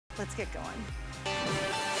Let's get going.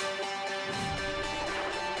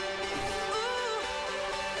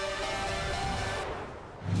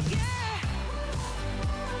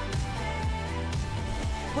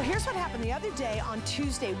 Well, here's what happened the other day on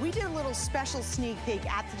Tuesday. We did a little special sneak peek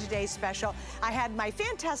at the Today Special. I had my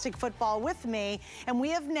fantastic football with me, and we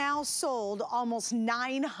have now sold almost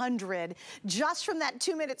 900 just from that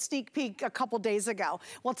 2-minute sneak peek a couple days ago.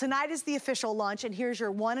 Well, tonight is the official launch, and here's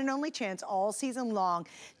your one and only chance all season long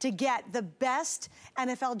to get the best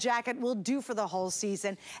NFL jacket we'll do for the whole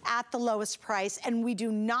season at the lowest price, and we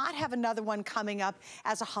do not have another one coming up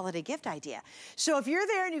as a holiday gift idea. So if you're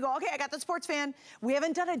there and you go, okay, I got the sports fan, we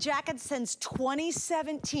haven't done a jacket since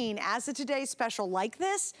 2017 as a Today Special like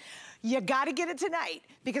this, you gotta get it tonight.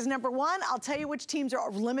 Because number one, I'll tell you which teams are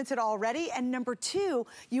limited already, and number two,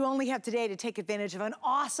 you only have today to take advantage of an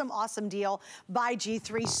awesome, awesome deal by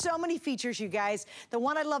G3. So many features, you guys. The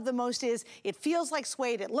one I love the most is it feels like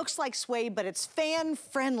suede, it looks like suede, but it's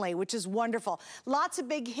fan-friendly, which is wonderful. Lots of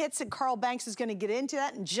big hits, and Carl Banks is gonna get into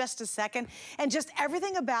that in just a second. And just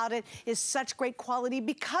everything about it is such great quality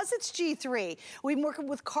because it's G3. We've been working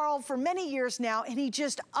with Carl for many years now, and he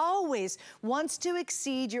just always wants to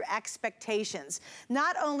exceed your expectations.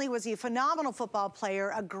 Not only was he a phenomenal football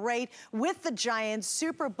player, a great with the Giants,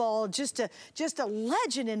 Super Bowl, just a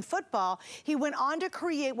legend in football, he went on to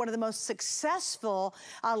create one of the most successful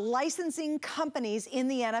licensing companies in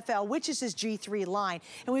the NFL, which is his G3 line.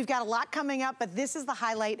 And we've got a lot coming up, but this is the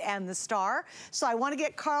highlight and the star. So I want to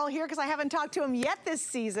get Carl here because I haven't talked to him yet this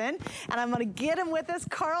season, and I'm going to get him with us.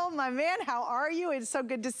 Carl, my man, how are you? It's so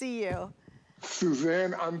good to see you.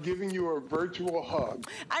 Suzanne, I'm giving you a virtual hug.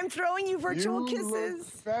 I'm throwing you virtual kisses. You look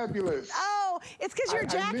fabulous. Oh, it's because your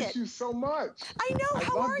jacket. I miss you so much. I know.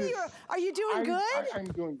 How are you? Are you doing good? I'm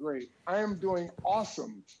doing great. I am doing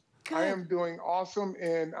awesome. Good. I am doing awesome,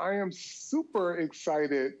 and I am super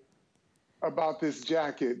excited about this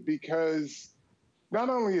jacket because not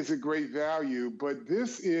only is it great value, but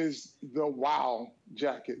this is the wow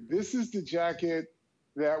jacket. This is the jacket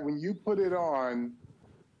that when you put it on,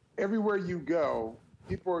 everywhere you go,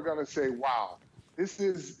 people are going to say, wow, this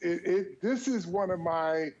is this is one of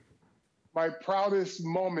my proudest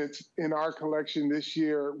moments in our collection this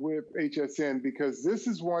year with HSN, because this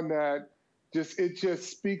is one that just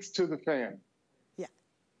speaks to the fan.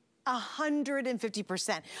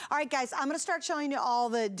 150%. All right, guys, I'm going to start showing you all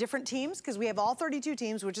the different teams because we have all 32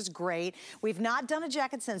 teams, which is great. We've not done a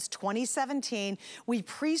jacket since 2017. We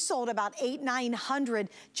pre-sold about 900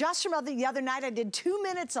 just from the other night. I did 2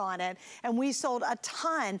 minutes on it, and we sold a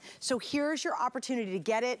ton. So here's your opportunity to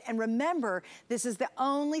get it. And remember, this is the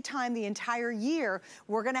only time the entire year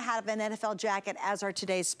we're going to have an NFL jacket as our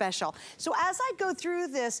today's special. So as I go through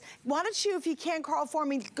this, why don't you, if you can, Carl, for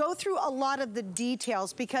me, go through a lot of the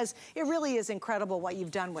details because it really is incredible what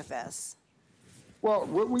you've done with this. Well,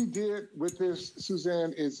 what we did with this,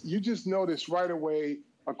 Suzanne, is you just notice right away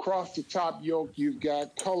across the top yoke, you've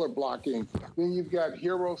got color blocking. Then you've got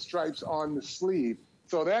hero stripes on the sleeve.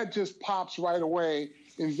 So that just pops right away.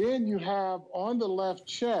 And then you have on the left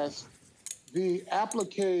chest, the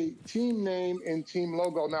applique team name and team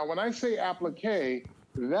logo. Now, when I say applique,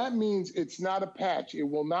 that means it's not a patch. It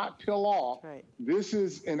will not peel off. Right. This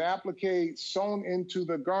is an applique sewn into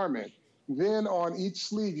the garment. Then on each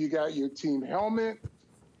sleeve, you got your team helmet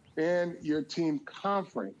and your team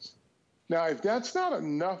conference. Now, if that's not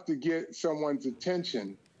enough to get someone's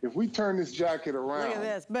attention, if we turn this jacket around. Look at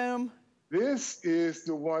this, boom. This is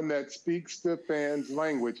the one that speaks the fans'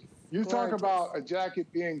 language. You talk about a jacket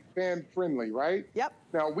being fan-friendly, right? Yep.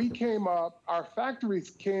 Now, we came up, our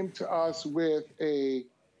factories came to us with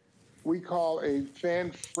we call a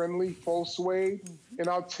fan-friendly faux suede. And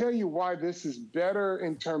I'll tell you why this is better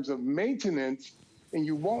in terms of maintenance, and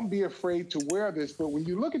you won't be afraid to wear this. But when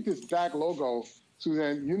you look at this back logo,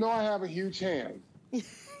 Suzanne, you know I have a huge hand.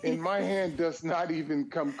 And my hand does not even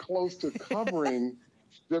come close to covering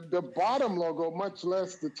the bottom logo, much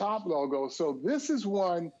less the top logo. So this is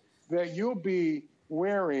one that you'll be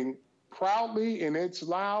wearing proudly, and it's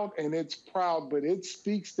loud and it's proud, but it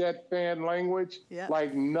speaks that fan language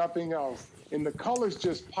like nothing else. And the colors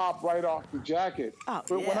just pop right off the jacket. Oh,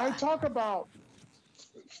 but when I talk about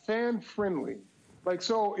fan friendly, like,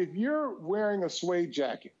 so if you're wearing a suede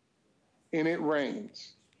jacket and it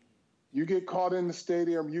rains, you get caught in the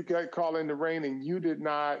stadium, you get caught in the rain, and you did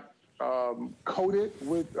not coat it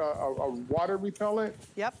with a water repellent,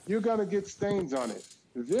 you're gonna get stains on it.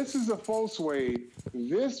 This is a faux suede.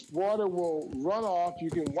 This water will run off. You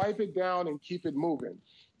can wipe it down and keep it moving.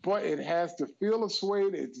 But it has the feel of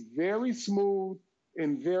suede. It's very smooth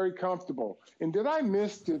and very comfortable. And did I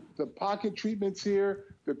miss the pocket treatments here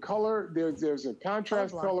the color, there's a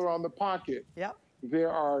contrast color on the pocket. Yep.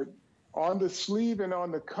 There are, on the sleeve and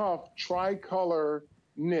on the cuff, tricolor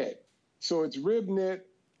knit. So it's rib knit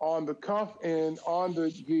on the cuff and on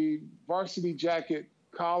the varsity jacket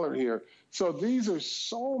collar here. So these are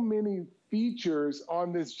so many features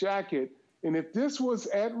on this jacket. And if this was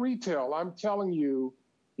at retail, I'm telling you,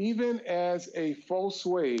 even as a faux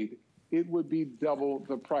suede, it would be double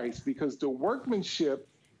the price, because the workmanship,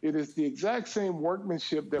 it is the exact same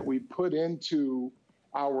workmanship that we put into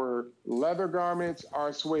our leather garments,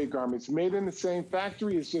 our suede garments, made in the same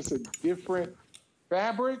factory. It's just a different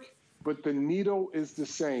fabric, but the needle is the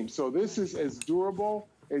same. So this is as durable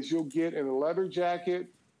as you'll get in a leather jacket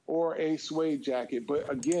or a suede jacket.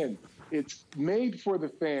 But again, it's made for the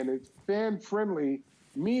fan. It's fan friendly,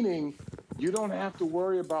 meaning you don't have to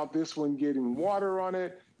worry about this one getting water on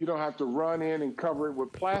it. You don't have to run in and cover it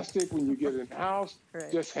with plastic when you get it in the house.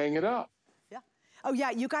 Right. Just hang it up. Oh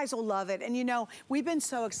yeah, you guys will love it. And you know, we've been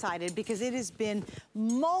so excited because it has been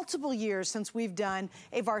multiple years since we've done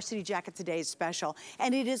a Varsity Jacket Today's special.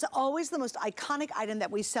 And it is always the most iconic item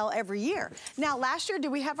that we sell every year. Now, last year,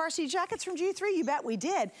 did we have varsity jackets from G3? You bet we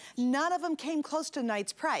did. None of them came close to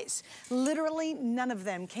tonight's price. Literally none of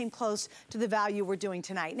them came close to the value we're doing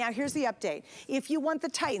tonight. Now, here's the update. If you want the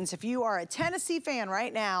Titans, if you are a Tennessee fan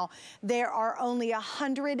right now, there are only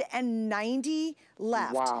 190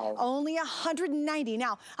 left. Wow. Only 190.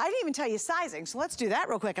 Now, I didn't even tell you sizing, so let's do that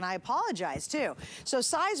real quick, and I apologize too. So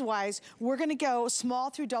size-wise, we're gonna go small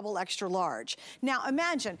through double extra large. Now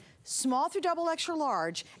imagine, small through double extra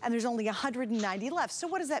large, and there's only 190 left. So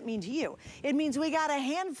what does that mean to you? It means we got a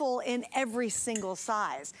handful in every single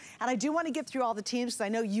size. And I do want to get through all the teams because I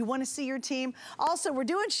know you want to see your team. Also, we're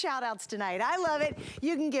doing shout outs tonight. I love it.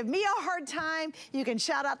 You can give me a hard time. You can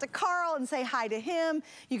shout out to Carl and say hi to him.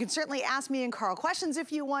 You can certainly ask me and Carl questions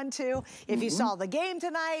if you want to. If you saw the game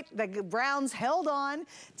tonight, the Browns held on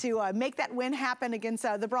to make that win happen against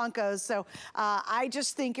the Broncos. So I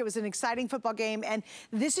just think it was an exciting football game. And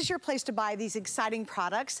this is your place to buy these exciting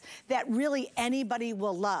products that really anybody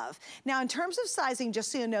will love. Now, in terms of sizing,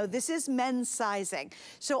 just so you know, this is men's sizing.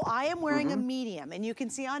 So I am wearing a medium, and you can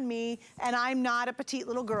see on me, and I'm not a petite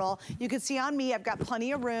little girl, you can see on me I've got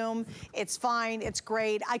plenty of room. It's fine, it's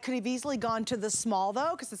great. I could have easily gone to the small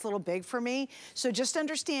though, because it's a little big for me. So just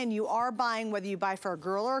understand you are buying, whether you buy for a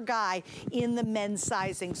girl or a guy, in the men's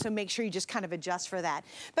sizing. So make sure you just kind of adjust for that.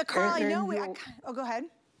 But Carl, I know oh, go ahead.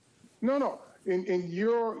 No. And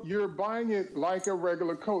you're buying it like a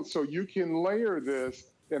regular coat, so you can layer this.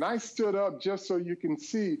 And I stood up just so you can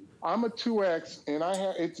see. I'm a 2X, and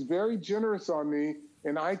it's very generous on me,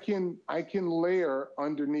 and I can layer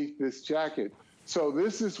underneath this jacket. So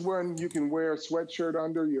this is when you can wear a sweatshirt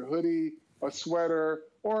under your hoodie, a sweater,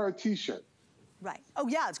 or a t-shirt. Right. Oh,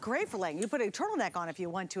 yeah, it's great for laying. You put a turtleneck on if you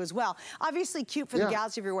want to as well. Obviously cute for the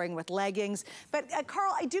gals if you're wearing with leggings. But,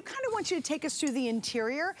 Carl, I do kind of want you to take us through the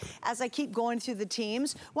interior as I keep going through the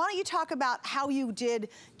teams. Why don't you talk about how you did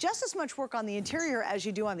just as much work on the interior as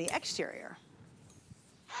you do on the exterior?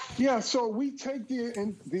 Yeah, so we take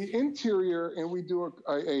the interior and we do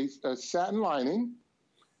a satin lining.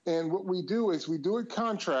 And what we do is we do it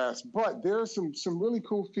contrast, but there are some really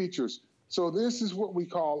cool features. So this is what we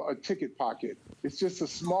call a ticket pocket. It's just a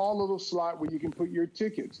small little slot where you can put your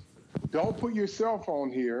tickets. Don't put your cell phone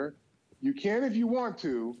here. You can if you want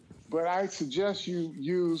to, but I suggest you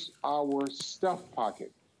use our stuff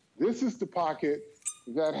pocket. This is the pocket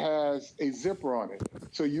that has a zipper on it.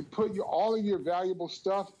 So you put all of your valuable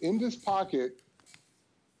stuff in this pocket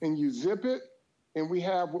and you zip it, and we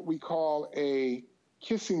have what we call a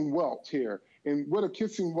kissing welt here. And what a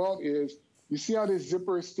kissing welt is, you see how this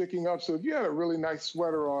zipper is sticking up? So if you had a really nice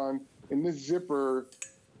sweater on and this zipper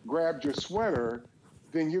grabbed your sweater,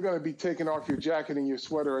 then you're gonna be taking off your jacket and your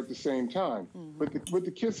sweater at the same time. But what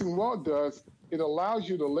the kissing welt does, it allows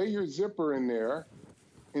you to lay your zipper in there,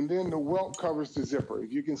 and then the welt covers the zipper,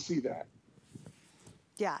 if you can see that.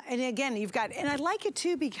 Yeah, and again, you've got, and I like it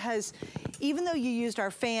too because even though you used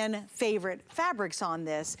our fan favorite fabrics on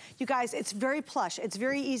this, you guys, it's very plush. It's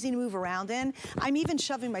very easy to move around in. I'm even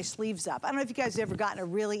shoving my sleeves up. I don't know if you guys have ever gotten a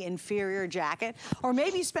really inferior jacket, or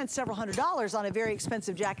maybe you spent several $100s on a very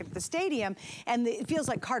expensive jacket at the stadium and it feels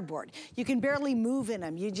like cardboard. You can barely move in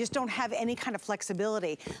them. You just don't have any kind of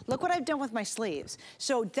flexibility. Look what I've done with my sleeves.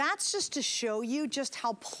 So that's just to show you just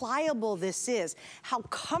how pliable this is, how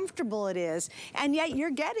comfortable it is, and yet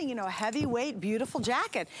you're getting, you know, a heavyweight, beautiful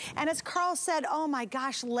jacket. And as Carl Carl said, oh my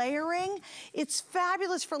gosh, layering, it's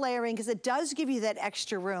fabulous for layering because it does give you that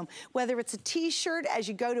extra room. Whether it's a t-shirt as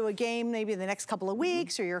you go to a game maybe in the next couple of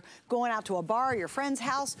weeks, or you're going out to a bar or your friend's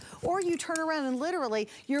house, or you turn around and literally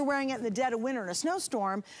you're wearing it in the dead of winter in a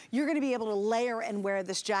snowstorm, you're gonna be able to layer and wear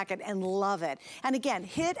this jacket and love it. And again,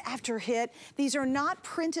 hit after hit, these are not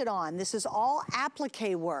printed on. This is all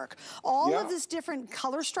applique work. All of this different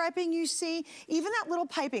color striping you see, even that little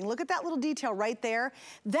piping, look at that little detail right there.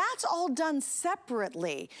 That's all done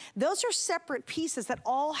separately. Those are separate pieces that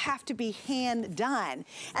all have to be hand done.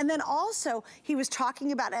 And then also, he was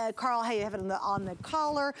talking about, Carl, how you have it on the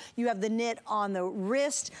collar, you have the knit on the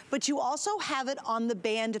wrist, but you also have it on the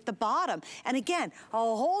band at the bottom. And again, a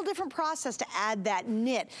whole different process to add that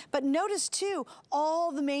knit. But notice too,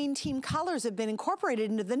 all the main team colors have been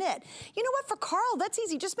incorporated into the knit. You know what, for Carl, that's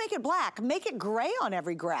easy. Just make it black. Make it gray on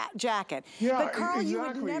every jacket. Yeah, but Carl, exactly. You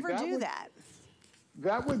would never do that.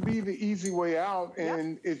 That would be the easy way out.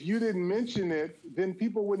 And if you didn't mention it, then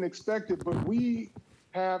people wouldn't expect it. But we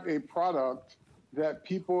have a product that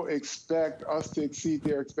people expect us to exceed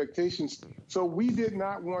their expectations. So we did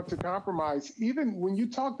not want to compromise. Even when you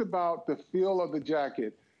talked about the feel of the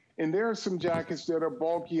jacket, and there are some jackets that are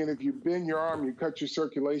bulky, and if you bend your arm, you cut your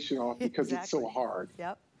circulation off because it's so hard.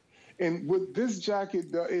 And with this jacket,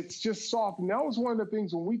 it's just soft. And that was one of the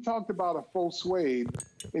things when we talked about a faux suede,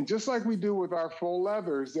 and just like we do with our faux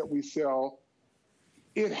leathers that we sell,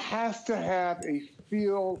 it has to have a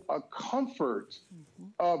feel, a comfort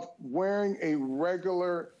of wearing a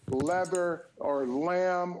regular leather or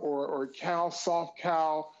lamb or cow, soft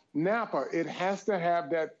cow Napa. It has to have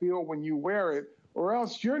that feel when you wear it, or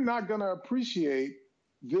else you're not going to appreciate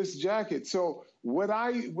this jacket. So what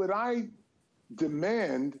I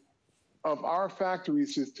demand of our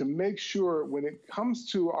factories is to make sure when it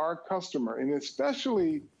comes to our customer, and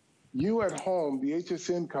especially you at home, the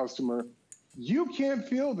HSN customer, you can't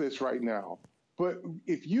feel this right now. But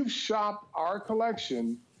if you've shopped our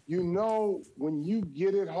collection, you know when you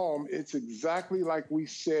get it home, it's exactly like we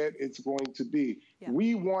said it's going to be.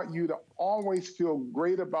 We want you to always feel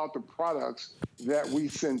great about the products that we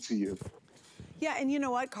send to you. Yeah, and you know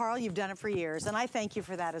what, Carl, you've done it for years, and I thank you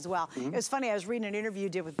for that as well. It was funny, I was reading an interview you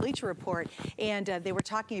did with Bleacher Report, and they were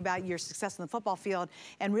talking about your success in the football field,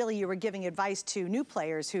 and really you were giving advice to new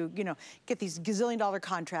players who, you know, get these gazillion-dollar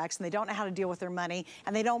contracts, and they don't know how to deal with their money,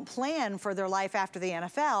 and they don't plan for their life after the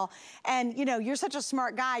NFL. And, you know, you're such a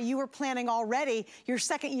smart guy, you were planning already your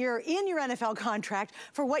second year in your NFL contract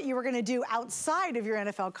for what you were gonna do outside of your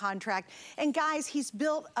NFL contract. And guys, he's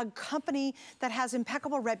built a company that has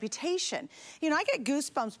impeccable reputation. You know, I get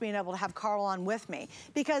goosebumps being able to have Carl on with me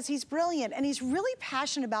because he's brilliant and he's really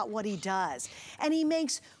passionate about what he does. And he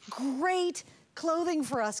makes great clothing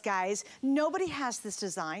for us, guys. Nobody has this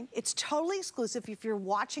design. It's totally exclusive. If you're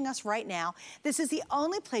watching us right now, this is the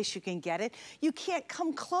only place you can get it. You can't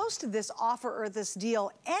come close to this offer or this deal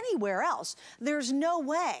anywhere else. There's no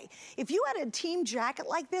way. If you had a team jacket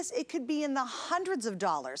like this, it could be in the hundreds of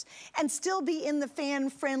dollars and still be in the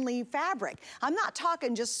fan-friendly fabric. I'm not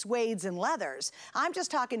talking just suedes and leathers. I'm just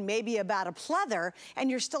talking maybe about a pleather, and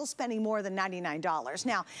you're still spending more than $99.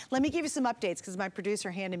 Now, let me give you some updates because my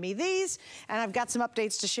producer handed me these, and I've got some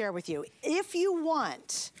updates to share with you. If you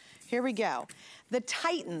want, here we go. The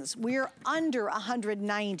Titans, we're under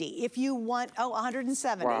 190. If you want,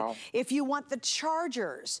 170. Wow. If you want the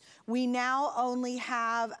Chargers, we now only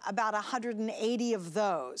have about 180 of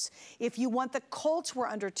those. If you want the Colts, we're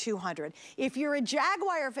under 200. If you're a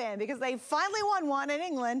Jaguar fan, because they finally won one in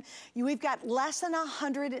England, we've got less than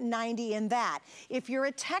 190 in that. If you're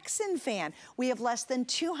a Texan fan, we have less than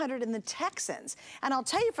 200 in the Texans. And I'll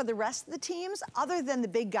tell you, for the rest of the teams, other than the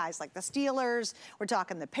big guys like the Steelers, we're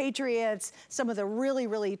talking the Patriots, some of the really,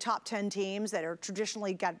 really top 10 teams that are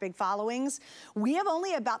traditionally got big followings, we have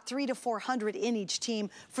only about 300 to 400 in each team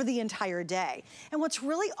for the entire day. And what's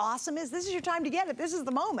really awesome is this is your time to get it. This is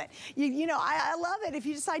the moment. You know, I love it. If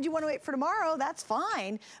you decide you want to wait for tomorrow, that's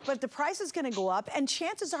fine. But the price is going to go up. And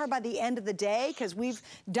chances are by the end of the day, because we've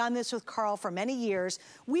done this with Carl for many years,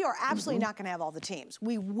 we are absolutely not going to have all the teams.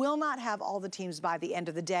 We will not have all the teams by the end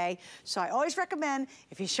of the day. So I always recommend,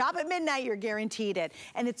 if you shop at midnight, you're guaranteed it.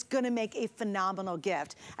 And it's going to make a phenomenal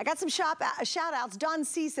gift. I got some shout outs. Dawn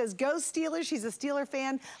C says, go Steelers. She's a Steeler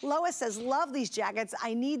fan. Lois says, love these jackets.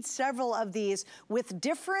 I need several of these with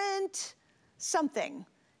different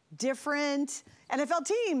different NFL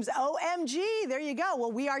teams. OMG, there you go.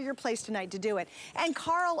 Well, we are your place tonight to do it. And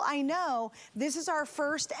Carl, I know this is our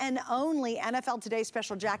first and only NFL Today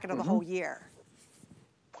special jacket of the whole year.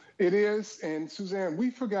 It is, and Suzanne,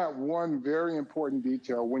 we forgot one very important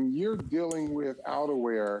detail. When you're dealing with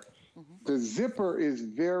outerwear, The zipper is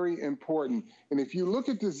very important. And if you look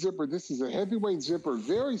at this zipper, this is a heavyweight zipper,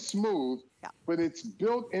 very smooth, but it's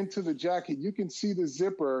built into the jacket. You can see the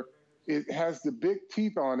zipper, it has the big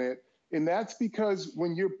teeth on it. And that's because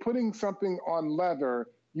when you're putting something on leather,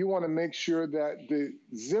 you want to make sure that the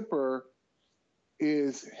zipper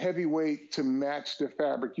is heavyweight to match the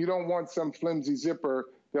fabric. You don't want some flimsy zipper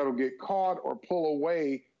that'll get caught or pull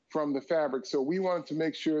away from the fabric. So we wanted to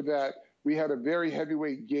make sure that we had a very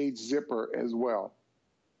heavyweight gauge zipper as well.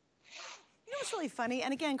 You know what's really funny?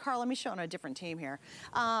 And again, Carl, let me show on a different team here.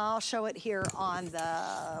 I'll show it here on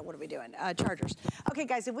the, what are we doing? Chargers. Okay,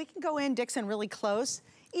 guys, if we can go in, Dixon, really close,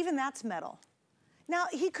 even that's metal. Now,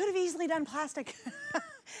 he could have easily done plastic.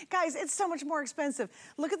 Guys, it's so much more expensive.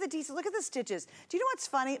 Look at the details, look at the stitches. Do you know what's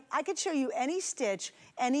funny? I could show you any stitch,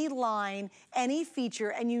 any line, any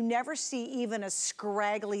feature, and you never see even a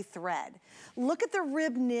scraggly thread. Look at the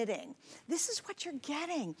rib knitting. This is what you're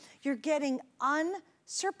getting. You're getting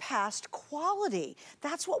unsurpassed quality.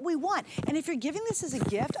 That's what we want. And if you're giving this as a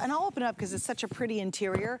gift, and I'll open it up because it's such a pretty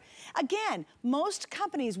interior. Again, most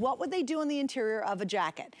companies, what would they do in the interior of a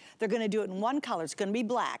jacket? They're gonna do it in one color. It's gonna be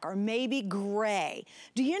black or maybe gray.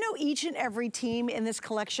 Do you know each and every team in this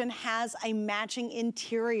collection has a matching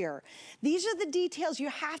interior? These are the details you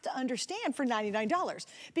have to understand for $99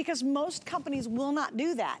 because most companies will not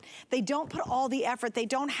do that. They don't put all the effort. They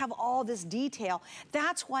don't have all this detail.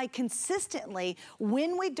 That's why consistently,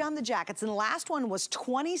 when we've done the jackets, and the last one was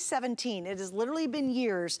 2017, it has literally been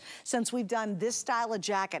years since we've done this style of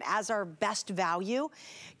jacket as our best value,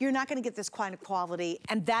 you're not gonna get this kind of quality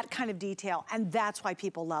and that kind of detail, and that's why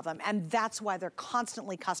people love them, and that's why they're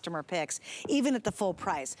constantly customer picks, even at the full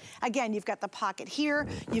price. Again, you've got the pocket here,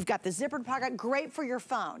 you've got the zippered pocket, great for your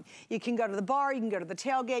phone. You can go to the bar, you can go to the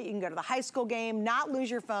tailgate, you can go to the high school game, not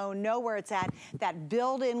lose your phone, know where it's at, that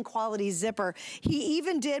built-in quality zipper. He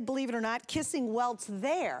even did, believe it or not, kissing welts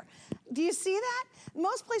there. Do you see that?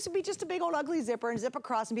 Most places would be just a big old ugly zipper and zip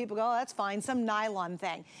across and people go, oh, that's fine, some nylon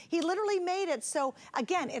thing. He literally made it so,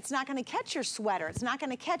 again, it's not gonna catch your sweater. It's not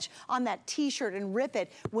gonna catch on that t-shirt and rip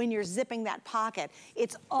it when you're zipping that pocket.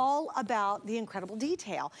 It's all about the incredible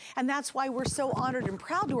detail. And that's why we're so honored and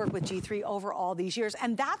proud to work with G3 over all these years.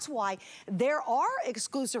 And that's why there are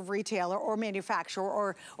exclusive retailer or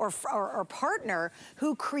manufacturer or partner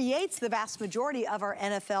who creates the vast majority of our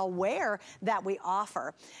NFL wear that we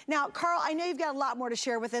offer. Now, Carl, I know you've got a lot more to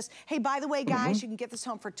share with us. Hey, by the way, guys, you can get this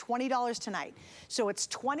home for $20 tonight. So it's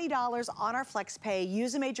 $20 on our FlexPay.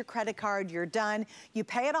 Use a major credit card, you're done. You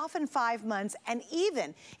pay it off in 5 months, and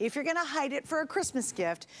even if you're gonna hide it for a Christmas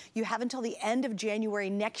gift, you have until the end of January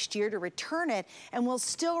next year to return it, and we'll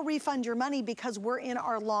still refund your money because we're in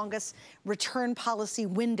our longest return policy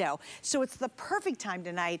window. So it's the perfect time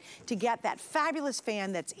tonight to get that fabulous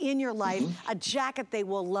fan that's in your life, a jacket they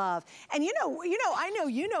will love. And I know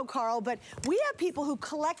you know, Carl, but we have people who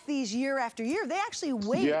collect these year after year. They actually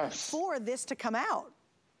wait for this to come out.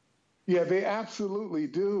 Yeah, they absolutely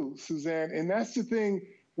do, Suzanne. And that's the thing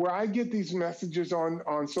where I get these messages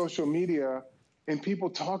on social media and people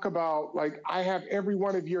talk about, like, I have every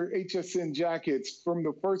one of your HSN jackets from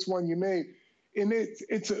the first one you made. And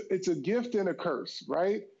it's a gift and a curse,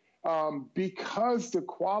 right? Because the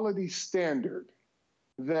quality standard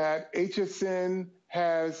that HSN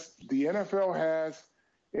has, the NFL has,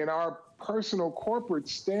 and our personal corporate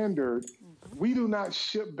standard, we do not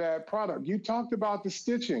ship bad product. You talked about the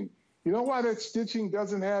stitching. You know why that stitching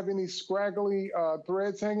doesn't have any scraggly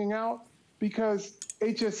threads hanging out? Because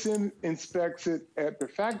HSN inspects it at the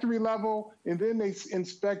factory level, and then they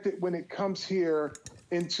inspect it when it comes here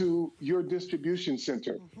into your distribution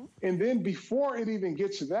center. And then before it even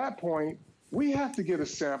gets to that point, we have to get a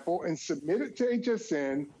sample and submit it to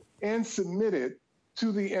HSN and submit it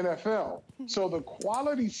to the NFL. So the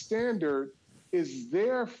quality standard is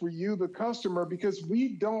there for you, the customer, because we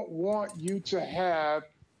don't want you to have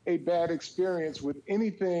a bad experience with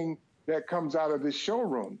anything that comes out of this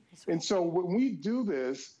showroom. And so when we do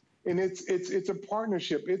this, and it's a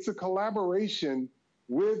partnership, it's a collaboration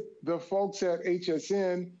with the folks at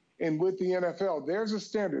HSN and with the NFL. There's a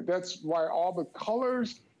standard. That's why all the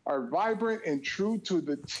colors are vibrant and true to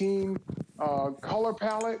the team color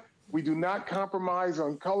palette. We do not compromise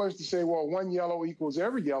on colors to say, well, one yellow equals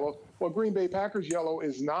every yellow. Well, Green Bay Packers yellow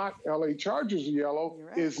is not LA Chargers yellow,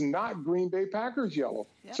 is not Green Bay Packers yellow.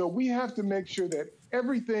 So we have to make sure that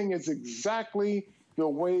everything is exactly the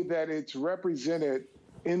way that it's represented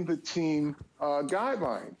in the team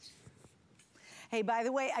guidelines. Hey, by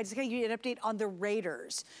the way, I just got to give you an update on the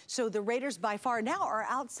Raiders. So the Raiders by far now are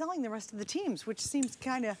outselling the rest of the teams, which seems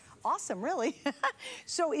kind of awesome, really.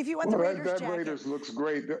 So if you want the Raiders jacket. That Raiders looks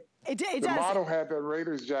great. It the does. model had that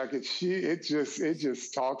Raiders jacket. It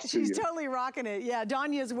just talks to you. She's totally rocking it. Yeah,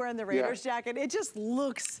 Danya's wearing the Raiders jacket. It just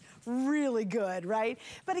looks really good, right?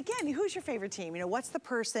 But again, who's your favorite team? You know, what's the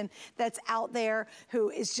person that's out there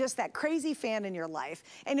who is just that crazy fan in your life?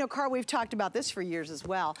 And you know, Carl, we've talked about this for years as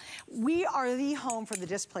well. We are the home for the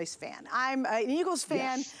displaced fan. I'm an Eagles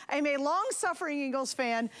fan. Yes. I'm a long-suffering Eagles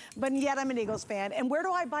fan, but yet I'm an Eagles fan. And where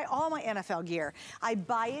do I buy all my NFL gear? I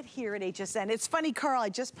buy it here at HSN. It's funny, Carl, I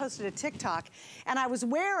just posted a TikTok, and I was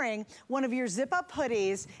wearing one of your zip-up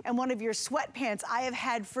hoodies and one of your sweatpants I have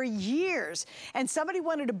had for years. And somebody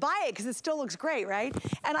wanted to buy it because it still looks great, right?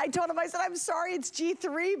 And I told him, I said, I'm sorry, it's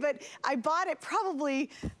G3, but I bought it probably,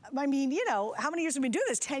 I mean, you know, how many years have we been doing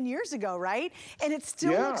this? 10 years ago, right? And it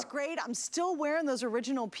still looks great. I'm still wearing those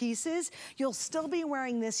original pieces. You'll still be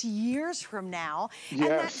wearing this years from now. Yes. And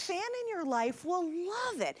that fan in your life will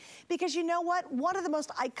love it. Because you know what? One of the most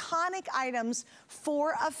iconic items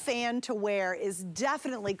for a fan to wear is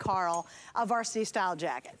definitely, Carl, a varsity style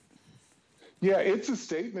jacket. Yeah, it's a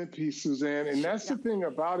statement piece, Suzanne, and that's the thing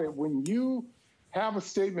about it. When you have a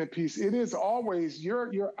statement piece, it is always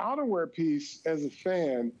your outerwear piece as a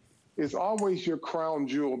fan is always your crown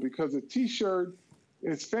jewel, because a t-shirt,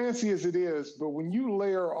 as fancy as it is, but when you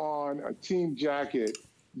layer on a team jacket,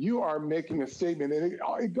 you are making a statement. And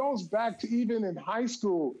it goes back to even in high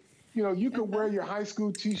school. You know, you could wear your high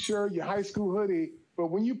school t-shirt, your high school hoodie, but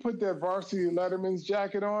when you put that varsity Letterman's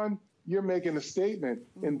jacket on, you're making a statement.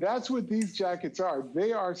 And that's what these jackets are.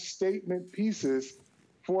 They are statement pieces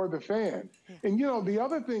for the fan. And you know, the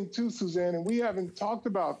other thing too, Suzanne, and we haven't talked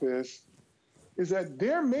about this, is that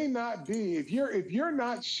there may not be, if you're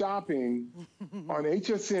not shopping on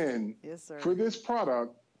HSN for this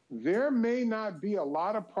product, there may not be a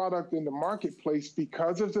lot of product in the marketplace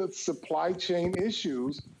because of the supply chain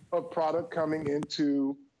issues of product coming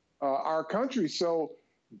into our country. So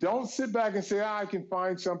don't sit back and say, I can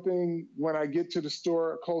find something when I get to the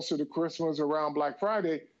store closer to Christmas, around Black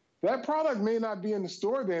Friday. That product may not be in the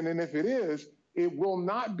store then, and if it is, it will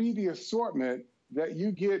not be the assortment that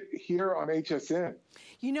you get here on HSN.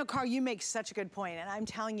 You know, Carl, you make such a good point, and I'm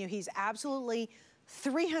telling you, he's absolutely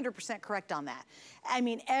 300% correct on that. I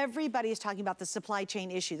mean, everybody is talking about the supply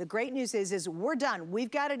chain issue. The great news is we're done.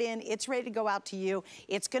 We've got it in. It's ready to go out to you.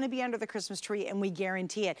 It's going to be under the Christmas tree, and we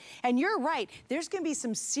guarantee it. And you're right. There's going to be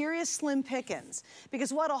some serious slim pickings,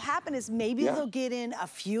 because what'll happen is maybe they'll get in a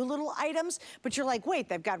few little items, but you're like, wait,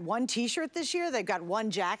 they've got one t-shirt this year. They've got one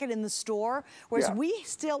jacket in the store. Whereas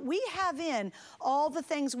we have in all the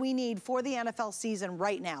things we need for the NFL season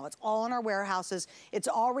right now. It's all in our warehouses. It's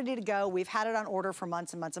all ready to go. We've had it on order for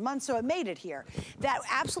months and months and months, so it made it here. That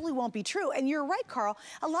absolutely won't be true. And you're right, Carl.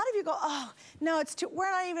 A lot of you go, oh, no, it's too,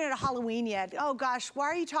 we're not even at Halloween yet. Oh gosh, why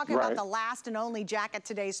are you talking about the last and only Jacket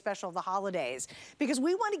Today special of the holidays? Because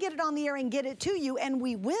we want to get it on the air and get it to you, and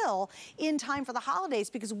we will in time for the holidays,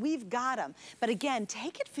 because we've got them. But again,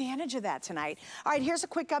 take advantage of that tonight. All right, here's a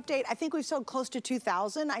quick update. I think we've sold close to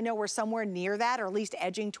 2,000. I know we're somewhere near that, or at least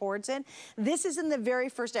edging towards it. This is in the very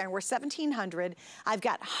first day, and we're 1,700. I've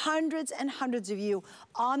got hundreds and hundreds of you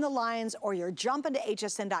on the lines, or you're jumping to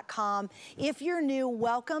hsn.com. If you're new,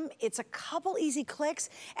 welcome. It's a couple easy clicks,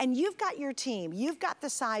 and you've got your team. You've got the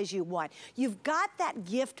size you want. You've got that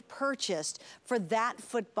gift purchased for that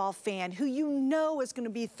football fan who you know is going to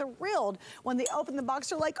be thrilled when they open the box.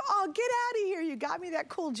 They're like, oh, get out of here. You got me that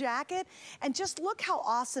cool jacket. And just look how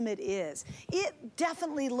awesome it is. It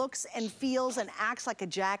definitely looks and feels and acts like a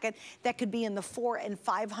jacket that could be in the $400 and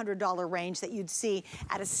 $500 range that you'd see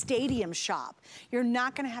at a stadium shop. You're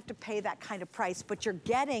not going to have to pay that kind of price, but you're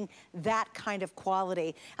getting that kind of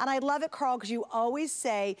quality. And I love it, Carl, because you always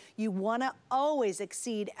say you want to always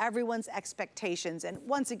exceed everyone's expectations. And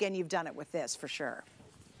once again, you've done it with this for sure.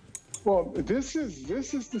 Well, this is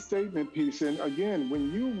the statement piece. And again,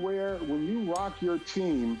 when you rock your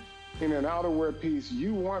team in an outerwear piece,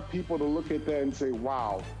 you want people to look at that and say,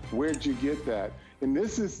 wow, where'd you get that? And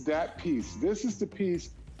this is that piece. This is the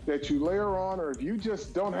piece that you layer on, or if you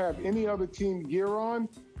just don't have any other team gear on,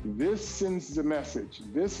 this sends the message.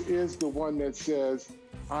 This is the one that says,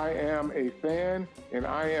 I am a fan, and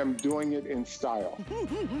I am doing it in style.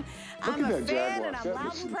 I'm a fan, and I'm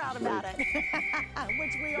loud and proud about it,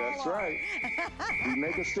 which we all are. That's right. We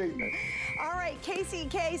make a statement. All right, Casey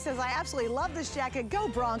K says, I absolutely love this jacket. Go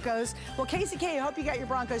Broncos. Well, Casey K, I hope you got your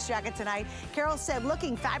Broncos jacket tonight. Carol said,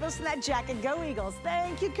 looking fabulous in that jacket. Go Eagles.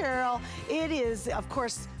 Thank you, Carol. It is, of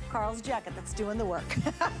course, Carl's jacket that's doing the work.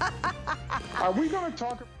 Are we going to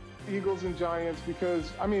talk about Eagles and Giants?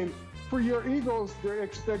 Because, I mean, for your Eagles, their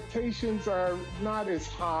expectations are not as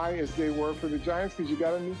high as they were for the Giants because you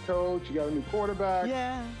got a new coach, you got a new quarterback.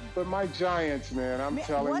 Yeah. But my Giants, man, I'm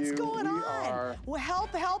telling you, what's going on? are. Well,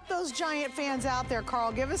 help those Giant fans out there,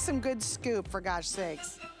 Carl. Give us some good scoop, for gosh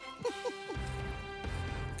sakes.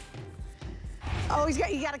 Oh,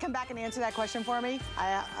 you got to come back and answer that question for me?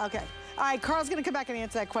 Okay. All right, Carl's going to come back and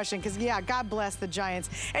answer that question because, yeah, God bless the Giants.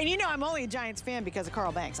 And you know I'm only a Giants fan because of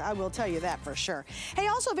Carl Banks. I will tell you that for sure. Hey,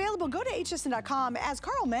 also available, go to hsn.com. As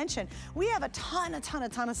Carl mentioned, we have a ton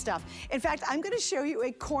of stuff. In fact, I'm going to show you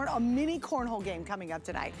a mini cornhole game coming up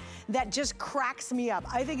tonight that just cracks me up.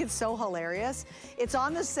 I think it's so hilarious. It's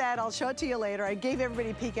on the set. I'll show it to you later. I gave everybody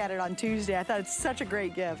a peek at it on Tuesday. I thought it's such a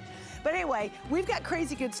great gift. But anyway, we've got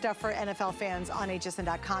crazy good stuff for NFL fans on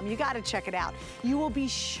hsn.com. You got to check it out. You will be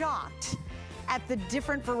shocked at the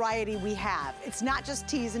different variety we have. It's not just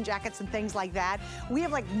tees and jackets and things like that. We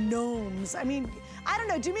have like gnomes. I mean, I don't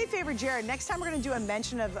know. Do me a favor, Jared. Next time we're going to do a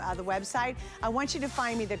mention of the website, I want you to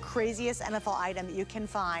find me the craziest NFL item that you can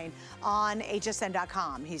find on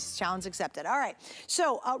hsn.com. He's challenge accepted. All right.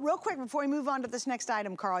 So real quick before we move on to this next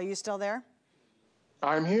item, Carl, are you still there?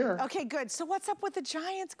 I'm here. Okay, good. So what's up with the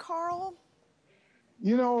Giants, Carl?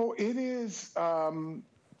 You know, it is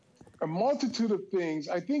a multitude of things.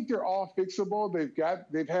 I think they're all fixable.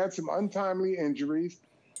 They've had some untimely injuries,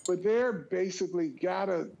 but they're basically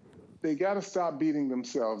they gotta stop beating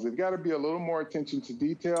themselves. They've got to be a little more attention to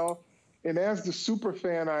detail. And as the super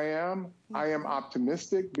fan I am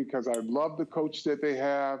optimistic because I love the coach that they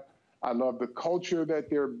have. I love the culture that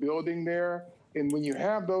they're building there. And when you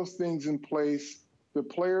have those things in place, the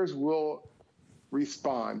players will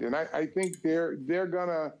respond. And I think they're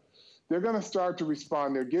gonna start to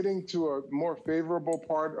respond. They're getting to a more favorable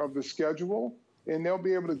part of the schedule, and they'll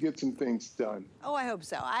be able to get some things done. Oh, I hope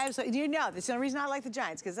so. You know, that's the only reason I like the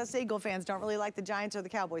Giants, because us Eagle fans don't really like the Giants or the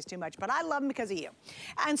Cowboys too much, but I love them because of you.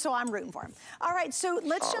 And so I'm rooting for them. All right, so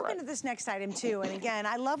let's jump into this next item too. And again,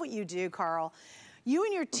 I love what you do, Carl. You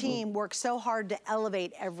and your team work so hard to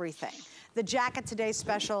elevate everything. The jacket today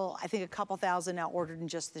special, I think a couple thousand now ordered in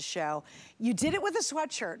just the show. You did it with a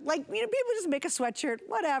sweatshirt. Like, you know, people just make a sweatshirt,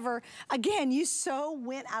 whatever. Again, you so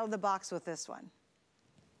went out of the box with this one.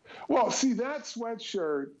 Well, see, that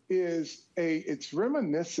sweatshirt it's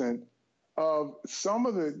reminiscent of some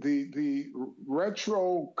of the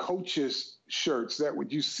retro coaches shirts that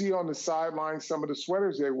you see on the sidelines, some of the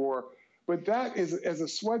sweaters they wore. But that is, as a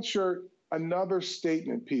sweatshirt, another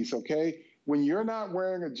statement piece, okay? When you're not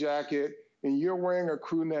wearing a jacket and you're wearing a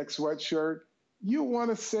crew neck sweatshirt, you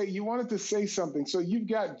wanted to say something. So you've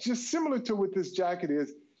got, just similar to what this jacket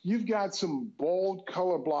is, you've got some bold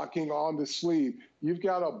color blocking on the sleeve. You've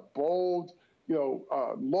got a bold,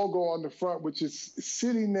 logo on the front, which is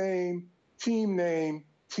city name, team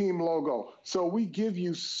logo. So we give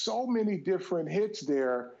you so many different hits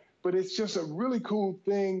there, but it's just a really cool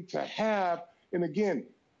thing to have. And again,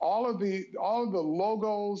 all of the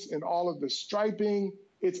logos and all of the striping,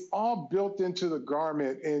 it's all built into the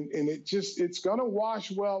garment, and it's gonna wash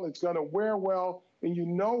well, it's gonna wear well, and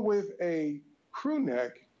with a crew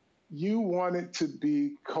neck, you want it to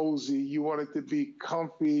be cozy, you want it to be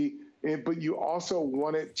comfy, but you also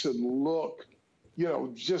want it to look,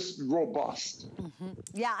 just robust.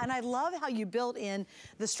 Yeah, and I love how you built in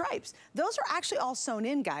the stripes. Those are actually all sewn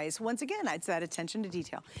in, guys. Once again, it's that attention to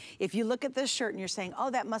detail. If you look at this shirt and you're saying,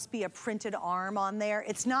 oh, that must be a printed arm on there,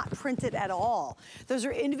 it's not printed at all. Those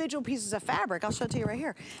are individual pieces of fabric. I'll show it to you right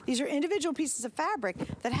here. These are individual pieces of fabric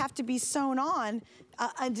that have to be sewn on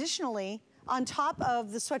additionally on top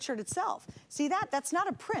of the sweatshirt itself. See that? That's not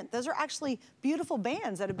a print. Those are actually beautiful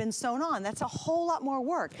bands that have been sewn on. That's a whole lot more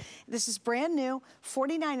work. This is brand new,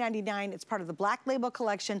 $49.99. It's part of the Black Label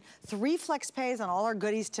collection. 3 flex pays on all our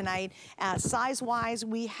goodies tonight. Size-wise,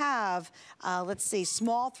 we have, let's see,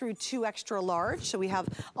 small through 2 extra large. So we have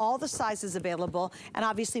all the sizes available. And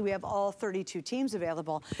obviously, we have all 32 teams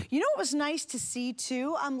available. You know what was nice to see,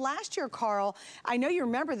 too? Last year, Carl, I know you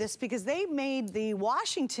remember this because they made the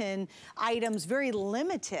Washington items very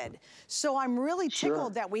limited. So I'm really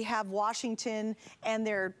tickled that we have Washington and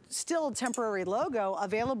their still temporary logo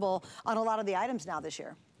available on a lot of the items now this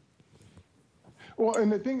year. Well,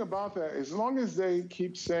 and the thing about that, as long as they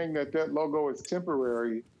keep saying that logo is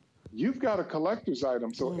temporary, you've got a collector's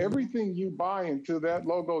item. So everything you buy until that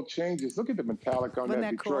logo changes, look at the metallic on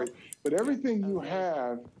that Detroit, cool? But everything you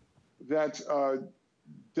have that's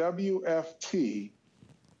WFT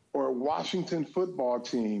or Washington football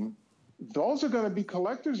team, those are going to be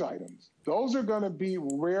collector's items. Those are going to be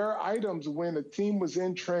rare items when a team was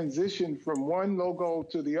in transition from one logo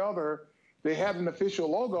to the other. They had an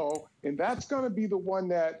official logo, and that's going to be the one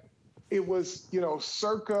that it was, you know,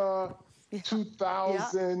 circa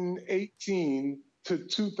 2018 to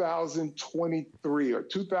 2023 or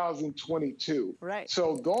 2022. Right.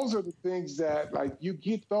 So those are the things that, like, you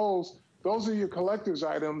get those are your collector's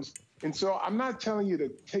items. And so I'm not telling you to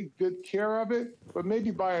take good care of it, but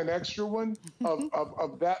maybe buy an extra one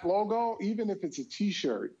of that logo, even if it's a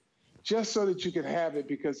t-shirt, just so that you can have it,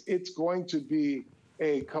 because it's going to be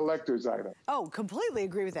a collector's item. Oh, completely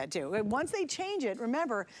agree with that too. Once they change it,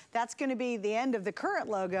 remember, that's going to be the end of the current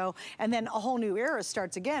logo, and then a whole new era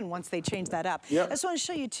starts again once they change that up. Yep. I just want to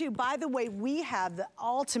show you too, by the way, we have the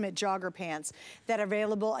ultimate jogger pants that are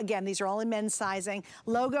available. Again, these are all in men's sizing.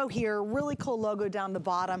 Logo here, really cool logo down the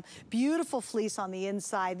bottom, beautiful fleece on the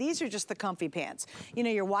inside. These are just the comfy pants. You know,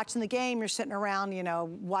 you're watching the game, you're sitting around, you know,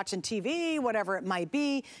 watching TV, whatever it might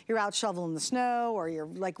be. You're out shoveling the snow, or you're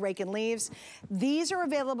like raking leaves. These are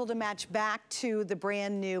available to match back to the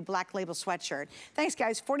brand new Black Label sweatshirt. Thanks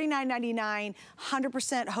guys, $49.99,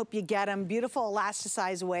 100% hope you get them. Beautiful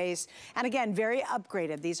elasticized waist. And again, very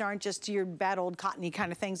upgraded. These aren't just your bad old cottony kind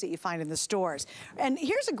of things that you find in the stores. And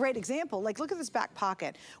here's a great example. Like, look at this back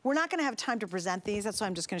pocket. We're not gonna have time to present these, that's why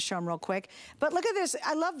I'm just gonna show them real quick. But look at this,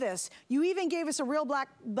 I love this. You even gave us a real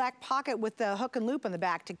black pocket with the hook and loop in the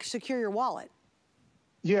back to secure your wallet.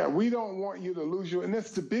 Yeah, we don't want you to lose your, and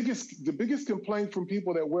that's the biggest complaint from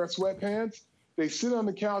people that wear sweatpants. They sit on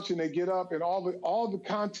the couch and they get up, and all the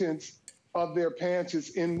contents of their pants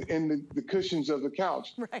is in the cushions of the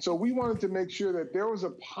couch. Right. So we wanted to make sure that there was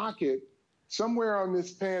a pocket somewhere on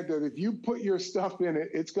this pant that if you put your stuff in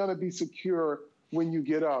it, it's gonna be secure when you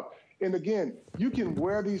get up. And again, you can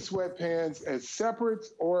wear these sweatpants as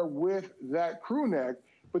separates or with that crew neck.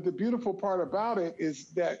 But the beautiful part about it is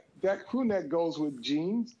that that crew neck goes with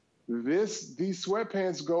jeans. These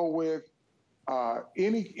sweatpants go with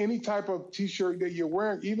any type of t-shirt that you're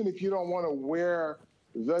wearing. Even if you don't want to wear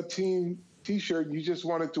the team t-shirt, you just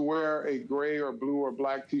wanted to wear a gray or blue or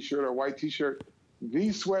black t-shirt or white t-shirt,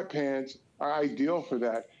 these sweatpants are ideal for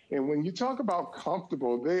that. And when you talk about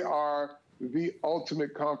comfortable, they are the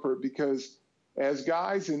ultimate comfort, because as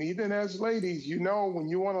guys and even as ladies, you know, when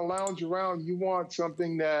you want to lounge around, you want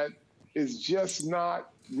something that is just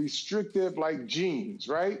not restrictive like jeans,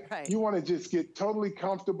 right? Right. You want to just get totally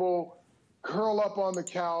comfortable, curl up on the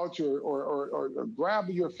couch or grab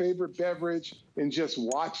your favorite beverage and just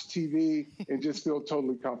watch TV and just feel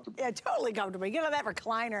totally comfortable. Yeah, totally comfortable. You get on that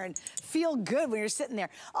recliner and feel good when you're sitting there.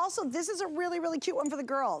 Also, this is a really, really cute one for the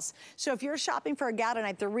girls. So if you're shopping for a gal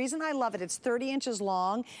tonight, the reason I love it, it's 30 inches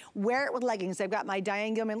long. Wear it with leggings. I've got my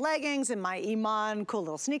Diane Gilman leggings and my Iman cool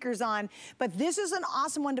little sneakers on. But this is an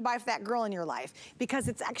awesome one to buy for that girl in your life, because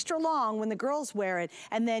it's extra long when the girls wear it,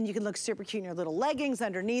 and then you can look super cute in your little leggings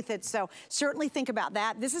underneath it. So certainly think about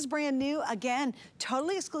that. This is brand new. Again,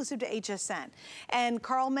 totally exclusive to HSN. And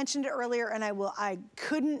Carl mentioned it earlier, and I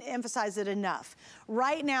couldn't emphasize it enough.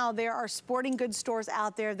 Right now, there are sporting goods stores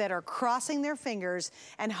out there that are crossing their fingers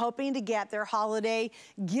and hoping to get their holiday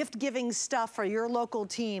gift-giving stuff for your local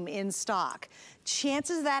team in stock.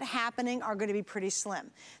 Chances of that happening are going to be pretty slim.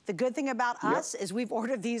 The good thing about us is we've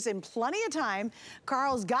ordered these in plenty of time.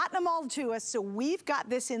 Carl's gotten them all to us, so we've got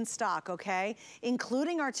this in stock, okay?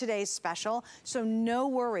 Including our today's special, so no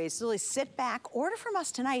worries. Really sit back, order from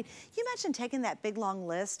us tonight. You imagine taking that big long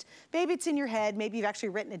list, maybe it's in your head, maybe you've actually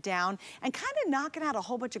written it down, and kind of knocking out a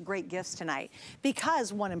whole bunch of great gifts tonight.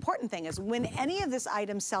 Because one important thing is when any of this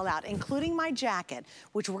items sell out, including my jacket,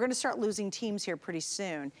 which we're gonna start losing teams here pretty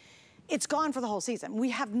soon, it's gone for the whole season. We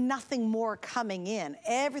have nothing more coming in.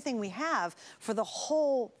 Everything we have for the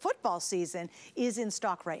whole football season is in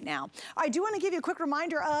stock right now. I do want to give you a quick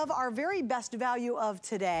reminder of our very best value of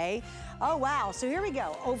today. Oh, wow. So here we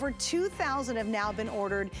go. Over 2,000 have now been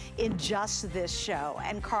ordered in just this show.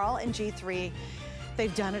 And Carl and G3,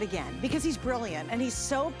 they've done it again because he's brilliant and he's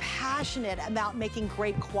so passionate about making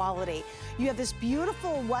great quality. You have this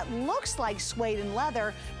beautiful, what looks like suede and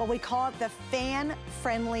leather, but we call it the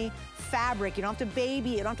fan-friendly fabric. You don't have to baby,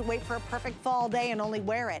 you don't have to wait for a perfect fall day and only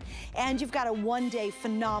wear it. And you've got a one-day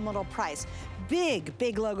phenomenal price. Big,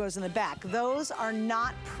 big logos in the back. Those are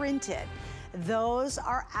not printed. Those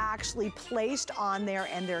are actually placed on there,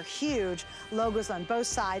 and they're huge. Logos on both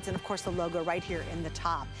sides, and of course the logo right here in the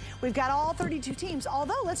top. We've got all 32 teams,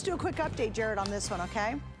 although let's do a quick update, Jared, on this one,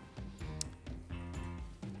 okay?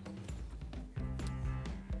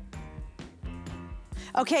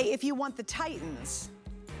 Okay, if you want the Titans.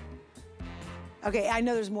 Okay, I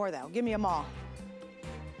know there's more though. Give me them all.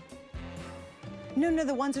 No,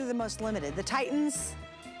 the ones that are the most limited. The Titans,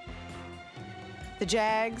 the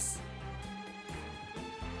Jags,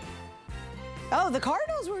 Oh, the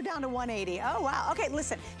Cardinals were down to 180. Oh, wow. Okay,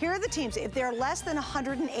 listen, here are the teams. If they're less than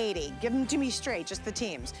 180, give them to me straight, just the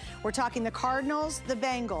teams. We're talking the Cardinals, the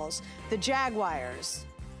Bengals, the Jaguars,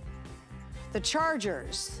 the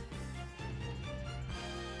Chargers,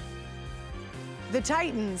 the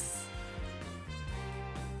Titans,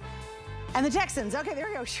 and the Texans. Okay, there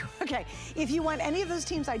we go. Okay, if you want any of those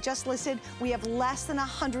teams I just listed, we have less than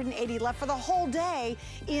 180 left for the whole day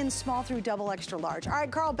in small through double extra large. All right,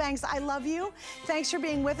 Carl Banks, I love you. Thanks for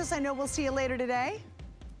being with us. I know we'll see you later today.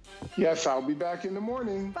 Yes, I'll be back in the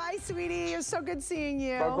morning. Bye, sweetie. It was so good seeing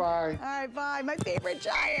you. Bye-bye. All right, bye. My favorite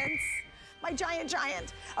Giants. My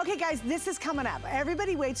giant. Okay, guys, this is coming up.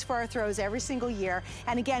 Everybody waits for our throws every single year.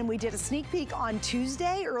 And again, we did a sneak peek on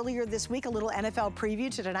Tuesday earlier this week, a little NFL preview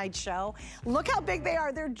to tonight's show. Look how big they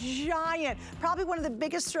are. They're giant. Probably one of the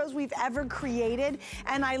biggest throws we've ever created.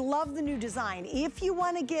 And I love the new design. If you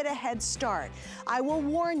want to get a head start, I will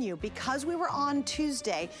warn you, because we were on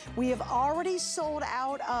Tuesday, we have already sold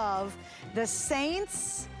out of the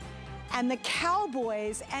Saints and the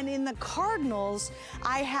Cowboys, and in the Cardinals,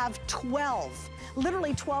 I have 12.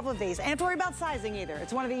 Literally 12 of these. I don't have to worry about sizing either.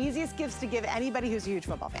 It's one of the easiest gifts to give anybody who's a huge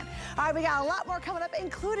football fan. All right, we got a lot more coming up,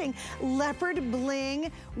 including leopard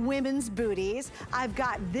bling women's booties. I've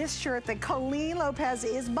got this shirt that Colleen Lopez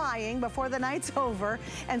is buying before the night's over,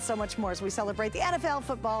 and so much more as we celebrate the NFL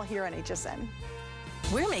football here on HSN.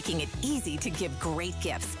 We're making it easy to give great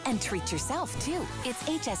gifts and treat yourself, too. It's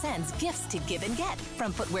HSN's Gifts to Give and Get.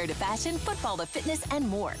 From footwear to fashion, football to fitness, and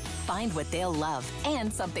more. Find what they'll love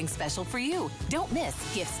and something special for you. Don't miss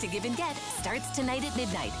Gifts to Give and Get. Starts tonight at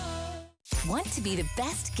midnight. Want to be the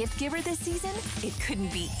best gift giver this season? It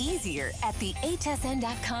couldn't be easier at the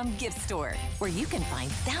hsn.com gift store, where you can find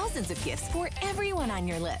thousands of gifts for everyone on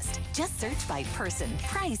your list. Just search by person,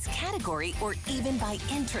 price, category, or even by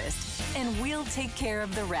interest, and we'll take care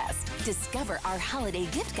of the rest. Discover our holiday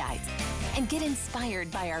gift guides and get inspired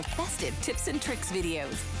by our festive tips and tricks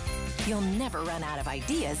videos. You'll never run out of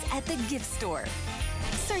ideas at the gift store.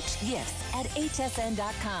 Search gifts at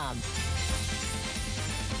hsn.com.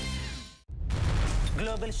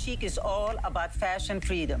 Global Chic is all about fashion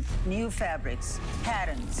freedom, new fabrics,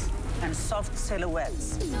 patterns, and soft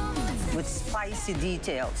silhouettes with spicy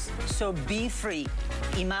details. So be free.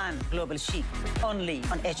 Iman Global Chic, only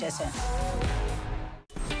on HSN.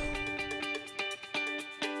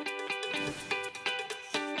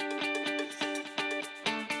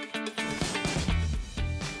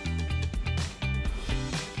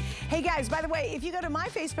 Hey guys, by the way, if you go to my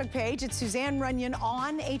Facebook page, it's Suzanne Runyon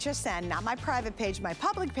on HSN, not my private page, my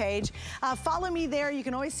public page. Follow me there. You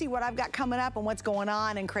can always see what I've got coming up and what's going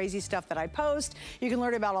on and crazy stuff that I post. You can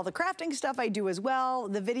learn about all the crafting stuff I do as well.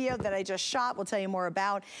 The video that I just shot will tell you more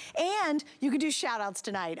about. And you can do shout outs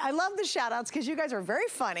tonight. I love the shout outs because you guys are very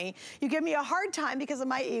funny. You give me a hard time because of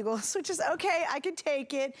my Eagles, which is okay, I can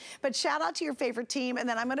take it. But shout out to your favorite team, and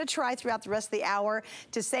then I'm gonna try throughout the rest of the hour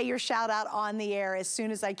to say your shout out on the air as soon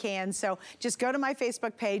as I can. So just go to my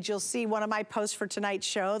Facebook page. You'll see one of my posts for tonight's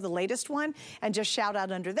show, the latest one, and just shout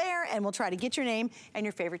out under there, and we'll try to get your name and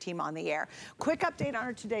your favorite team on the air. Quick update on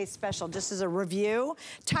our today's special, just as a review.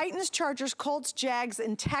 Titans, Chargers, Colts, Jags,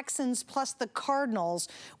 and Texans, plus the Cardinals.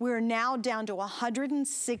 We're now down to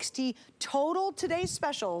 160 total today's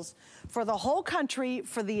specials for the whole country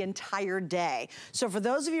for the entire day. So for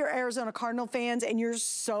those of you who are Arizona Cardinal fans and you're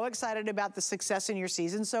so excited about the success in your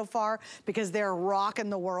season so far because they're rocking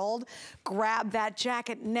the world, grab that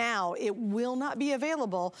jacket now. It will not be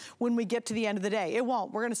available when we get to the end of the day. It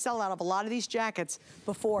won't. We're gonna sell out of a lot of these jackets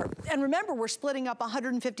before. And remember, we're splitting up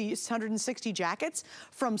 160 jackets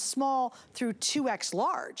from small through 2X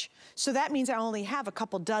large. So that means I only have a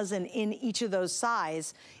couple dozen in each of those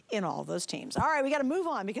size in all those teams. All right, we gotta move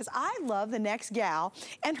on because I love the next gal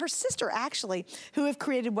and her sister actually who have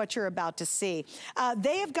created what you're about to see.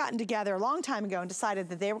 They have gotten together a long time ago and decided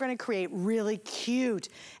that they were gonna create really cute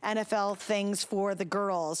NFL things for the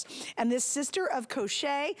girls. And this sister of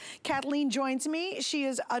Crochet, Kathleen, joins me. She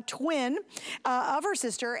is a twin of her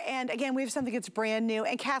sister. And again, we have something that's brand new.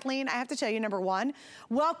 And Kathleen, I have to tell you, number one,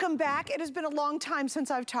 welcome back. It has been a long time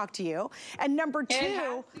since I've talked to you. And number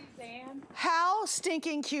two, Suzanne. How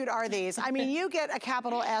stinking cute are these? I mean, you get a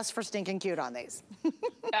capital S for stinking cute on these.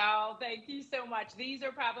 Oh, thank you so much. These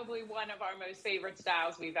are probably one of our most favorite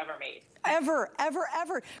styles we've ever made. Ever, ever,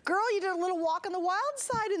 ever. Girl, you did a little walk on the wild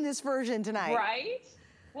side in this version tonight. Right?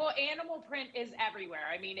 Well, animal print is everywhere.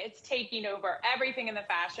 I mean, it's taking over everything in the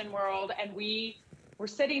fashion world. And we were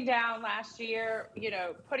sitting down last year, you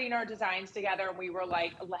know, putting our designs together. And we were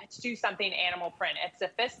like, let's do something animal print. It's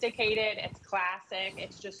sophisticated. It's classic.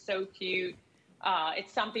 It's just so cute.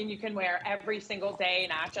 It's something you can wear every single day,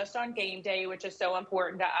 not just on game day, which is so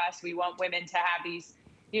important to us. We want women to have these,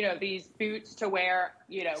 these boots to wear,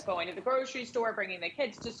 going to the grocery store, bringing the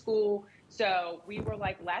kids to school. So we were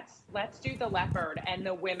like, let's do the leopard, and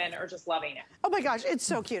the women are just loving it. Oh my gosh, it's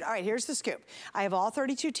so cute. All right, here's the scoop. I have all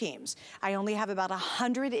 32 teams. I only have about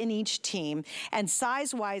 100 in each team. And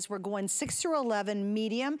size-wise, we're going 6 through 11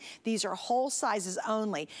 medium. These are whole sizes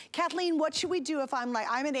only. Kathleen, what should we do if I'm like,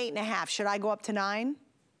 I'm at 8.5? Should I go up to 9?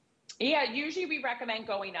 Yeah, usually we recommend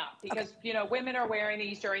going up because, women are wearing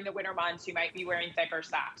these during the winter months. You might be wearing thicker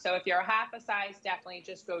socks. So if you're a half a size, definitely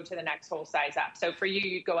just go to the next whole size up. So for you,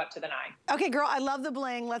 you'd go up to the 9. Okay, girl, I love the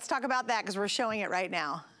bling. Let's talk about that because we're showing it right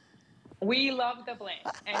now. We love the bling,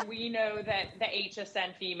 and we know that the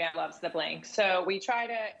HSN female loves the bling. So we try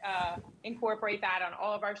to incorporate that on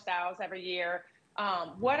all of our styles every year.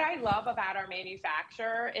 What I love about our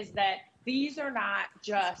manufacturer is that these are not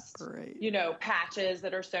just, patches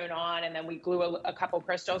that are sewn on and then we glue a couple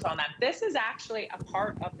crystals on them. This is actually a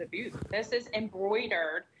part of the boot. This is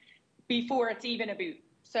embroidered before it's even a boot.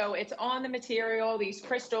 So it's on the material. These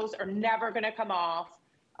crystals are never going to come off.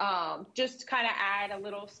 Just kind of add a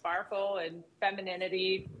little sparkle and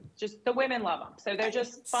femininity. Just the women love them. So they're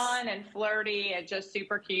just fun and flirty and just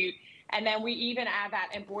super cute. And then we even add that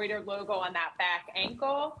embroidered logo on that back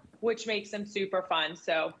ankle, which makes them super fun.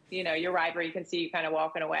 So, your rider, you can see you kind of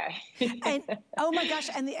walking away. And oh my gosh,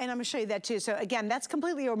 and I'm gonna show you that too. So again, that's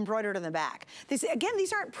completely embroidered on the back. These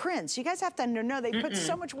aren't prints. You guys have to know they put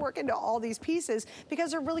so much work into all these pieces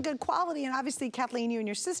because they're really good quality. And obviously, Kathleen, you and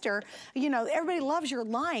your sister, everybody loves your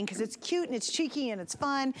line because it's cute and it's cheeky and it's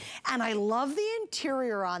fun. And I love the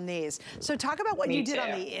interior on these. So talk about what you did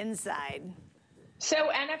on the inside.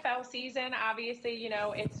 So NFL season, obviously,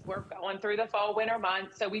 we're going through the fall, winter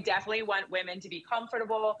months. So we definitely want women to be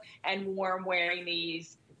comfortable and warm wearing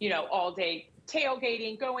these, all day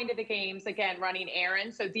tailgating, going to the games, again, running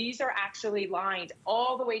errands. So these are actually lined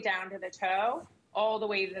all the way down to the toe, all the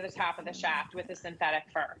way to the top of the shaft with a synthetic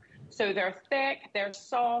fur. So they're thick, they're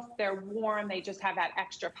soft, they're warm. They just have that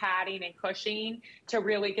extra padding and cushioning to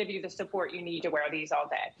really give you the support you need to wear these all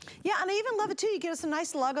day. Yeah, and I even love it too. You get us a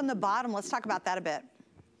nice lug on the bottom. Let's talk about that a bit.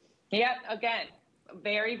 Yeah, again,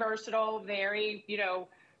 very versatile, very,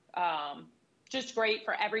 just great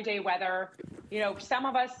for everyday weather. Some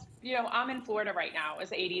of us, I'm in Florida right now. It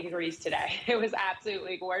was 80 degrees today. It was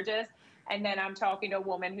absolutely gorgeous. And then I'm talking to a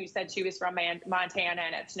woman who said she was from Montana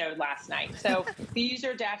and it snowed last night. So these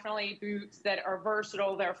are definitely boots that are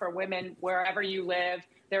versatile. They're for women wherever you live.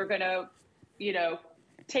 They're going to,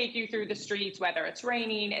 take you through the streets, whether it's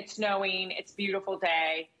raining, it's snowing, it's a beautiful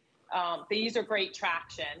day. These are great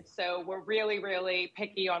traction. So we're really, really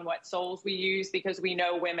picky on what soles we use because we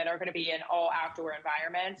know women are going to be in all outdoor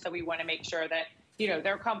environments. So we want to make sure that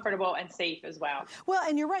they're comfortable and safe as well. Well,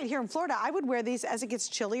 and you're right, here in Florida, I would wear these as it gets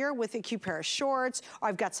chillier with a cute pair of shorts, or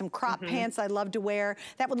I've got some crop pants I love to wear.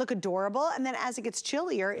 That would look adorable. And then as it gets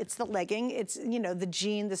chillier, it's the legging, it's, the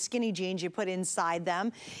jean, the skinny jeans you put inside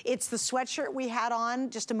them. It's the sweatshirt we had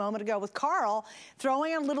on just a moment ago with Carl,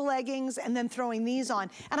 throwing on little leggings and then throwing these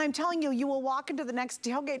on. And I'm telling you, you will walk into the next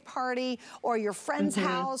tailgate party or your friend's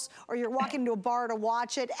house, or you're walking to a bar to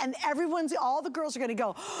watch it, and all the girls are gonna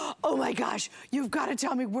go, oh my gosh, you've got to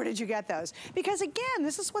tell me, where did you get those? Because again,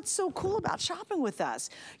 this is what's so cool about shopping with us.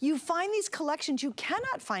 You find these collections you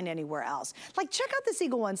cannot find anywhere else. Like, check out the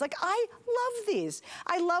Eagle ones. Like, I love these.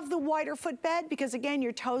 I love the wider footbed because again,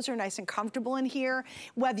 your toes are nice and comfortable in here.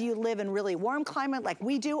 Whether you live in really warm climate like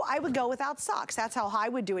we do, I would go without socks. That's how I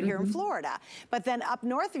would do it here in Florida. But then up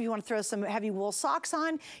north, if you want to throw some heavy wool socks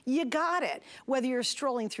on, you got it. Whether you're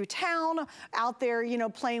strolling through town, out there,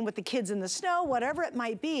 playing with the kids in the snow, whatever it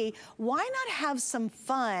might be, why not have some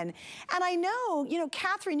fun? And I know,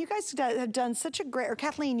 Catherine, you guys have done such a great, or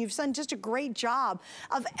Kathleen, you've done just a great job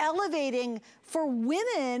of elevating for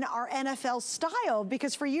women our NFL style,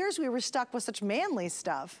 because for years we were stuck with such manly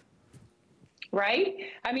stuff. Right?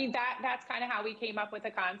 I mean, that's kind of how we came up with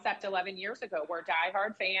the concept 11 years ago. We're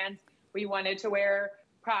diehard fans. We wanted to wear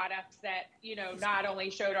products that, not only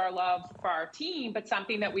showed our love for our team, but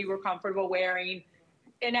something that we were comfortable wearing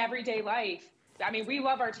in everyday life. I mean, we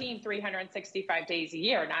love our team 365 days a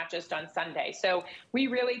year, not just on Sunday. So we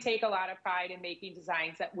really take a lot of pride in making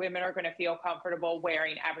designs that women are going to feel comfortable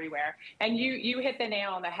wearing everywhere. And you hit the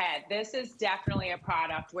nail on the head. This is definitely a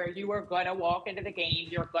product where you are going to walk into the game,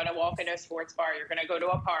 you're going to walk into a sports bar, you're going to go to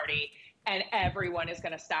a party, and everyone is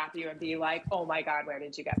going to stop you and be like, oh my God, where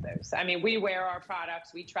did you get those? I mean, we wear our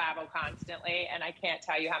products, we travel constantly, and I can't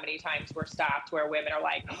tell you how many times we're stopped where women are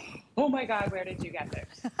like, oh my God, where did you get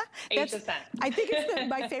those? HSN. I think it's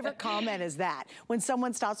my favorite comment is that when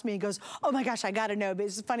someone stops me and goes, oh my gosh, I got to know. But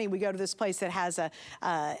it's funny, we go to this place that has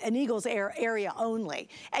an Eagles area only.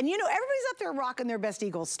 And you know, everybody's up there rocking their best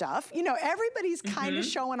Eagles stuff. You know, everybody's kind of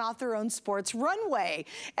showing off their own sports runway.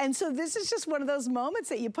 And so this is just one of those moments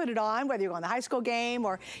that you put it on, whether you're going to the high school game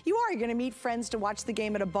or you're going to meet friends to watch the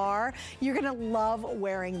game at a bar. You're going to love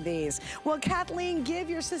wearing these. Well, Kathleen, give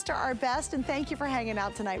your sister our best, and thank you for hanging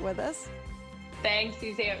out tonight with us. Thanks,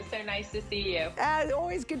 Susie. It was so nice to see you.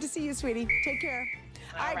 Always good to see you, sweetie. Take care.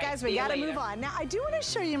 All right, guys, we got to move on. Now, I do want to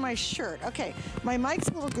show you my shirt. Okay, my mic's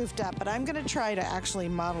a little goofed up, but I'm going to try to actually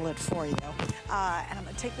model it for you. And I'm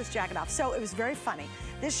going to take this jacket off. So it was very funny.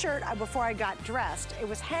 This shirt, before I got dressed, it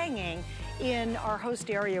was hanging in our host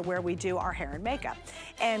area where we do our hair and makeup.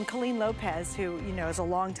 And Colleen Lopez, who, you know, is a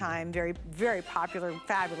long time, very, very popular,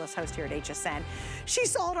 fabulous host here at HSN, she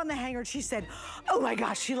saw it on the hanger and she said, oh my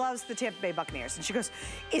gosh, she loves the Tampa Bay Buccaneers. And she goes,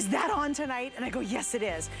 is that on tonight? And I go, yes, it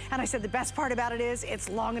is. And I said, the best part about it is it's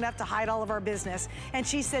long enough to hide all of our business. And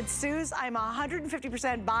she said, Suze, I'm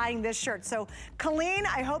 150% buying this shirt. So Colleen,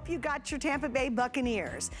 I hope you got your Tampa Bay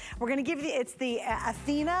Buccaneers. We're gonna give you, it's the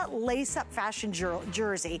Athena lace-up fashion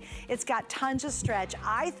jersey. It's got tons of stretch.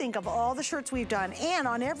 I think of all the shirts we've done, and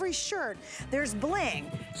on every shirt, there's bling.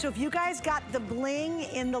 So if you guys got the bling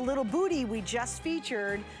in the little booty we just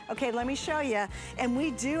featured, okay, let me show you. And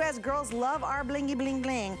we do, as girls, love our blingy bling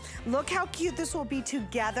bling. Look how cute this will be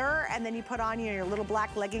together, and then you put on your little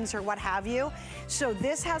black leggings or what have you. So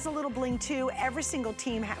this has a little bling too. Every single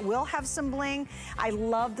team will have some bling. I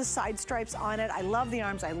love the side stripes on it. I love the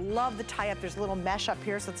arms. I love the tie-up. There's a little mesh up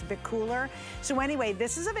here, so it's a bit cooler. So anyway,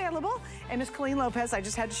 this is available. And Miss Colleen Lopez, I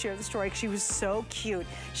just had to share the story. She was so cute.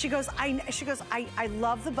 She goes, I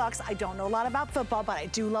love the Bucks. I don't know a lot about football, but I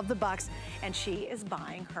do love the Bucks. And she is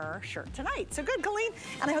buying her shirt tonight. So good, Colleen.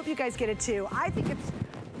 And I hope you guys get it too. I think it's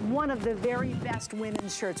one of the very best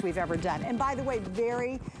women's shirts we've ever done. And by the way,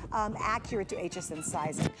 very accurate to HSN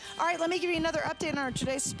sizing. All right, let me give you another update on our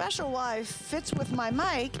today's special while it fits with my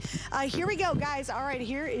mic. Here we go, guys. All right,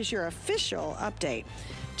 here is your official update.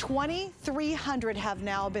 2,300 have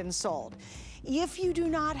now been sold. If you do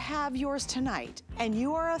not have yours tonight and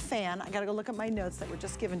you are a fan, I gotta go look at my notes that were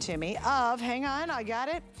just given to me of, hang on, I got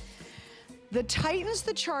it. The Titans,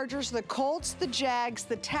 the Chargers, the Colts, the Jags,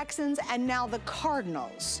 the Texans, and now the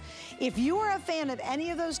Cardinals. If you are a fan of any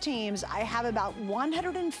of those teams, I have about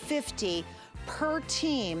 150 per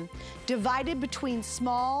team divided between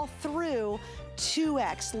small through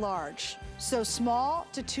 2X large. So small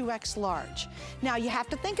to 2X large. Now you have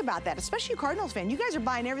to think about that, especially a Cardinals fan. You guys are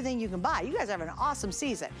buying everything you can buy. You guys are having an awesome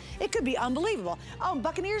season. It could be unbelievable. Oh,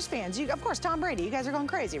 Buccaneers fans, of course, Tom Brady, you guys are going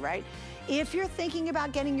crazy, right? If you're thinking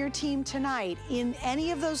about getting your team tonight in any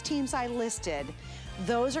of those teams I listed,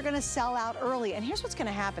 those are gonna sell out early. And here's what's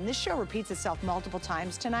gonna happen. This show repeats itself multiple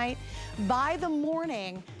times tonight. By the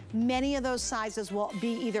morning, many of those sizes will be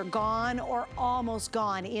either gone or almost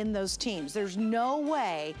gone in those teams. There's no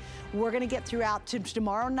way we're gonna get throughout to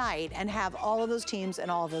tomorrow night and have all of those teams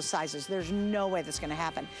and all of those sizes. There's no way that's gonna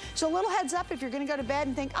happen. So a little heads up if you're gonna go to bed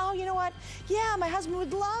and think, oh, you know what? Yeah, my husband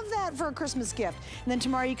would love that for a Christmas gift. And then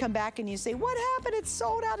tomorrow you come back and you say, what happened? It's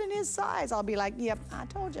sold out in his size. I'll be like, yep, I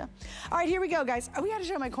told you. All right, here we go, guys. Oh, we gotta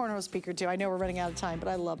show my cornhole speaker too. I know we're running out of time, but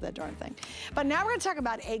I love that darn thing. But now we're gonna talk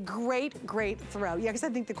about a great, great throw. Yeah, because I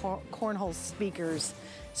think the cornhole speakers,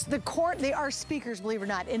 they are speakers, believe it or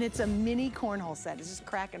not, and it's a mini cornhole set. It's just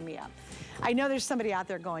cracking me up. I know there's somebody out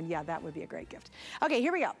there going, yeah, that would be a great gift. Okay,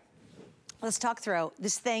 here we go. Let's talk throw.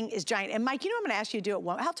 This thing is giant. And Mike, you know I'm gonna ask you to do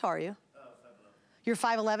it. How tall are you? 5'11". You're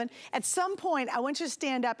 5'11"? At some point, I want you to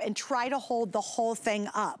stand up and try to hold the whole thing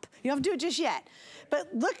up. You don't have to do it just yet. But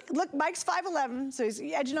look, Mike's 5'11", so he's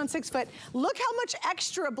edging on 6 foot. Look how much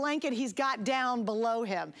extra blanket he's got down below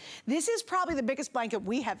him. This is probably the biggest blanket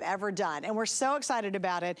we have ever done, and we're so excited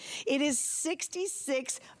about it. It is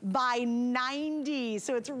 66 by 90,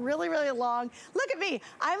 so it's really, really long. Look at me.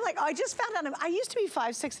 I'm like, oh, I just found out, I used to be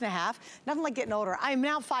 5'6½". Nothing like getting older. I am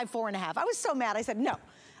now 5'4½". I was so mad. I said, no.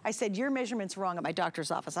 I said, your measurement's wrong at my doctor's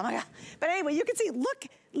office. I'm like, but anyway, you can see, look,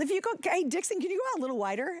 if you go, hey, Dixon, can you go out a little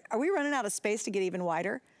wider? Are we running out of space to get even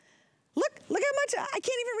wider? Look how much, I can't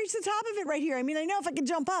even reach the top of it right here. I mean, I know if I could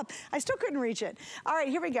jump up, I still couldn't reach it. All right,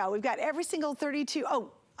 here we go. We've got every single 32,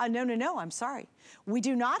 no, I'm sorry. We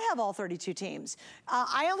do not have all 32 teams.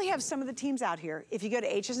 I only have some of the teams out here. If you go to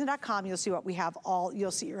hsn.com, you'll see what we have you'll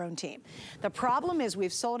see your own team. The problem is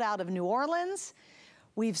we've sold out of New Orleans,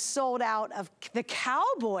 we've sold out of the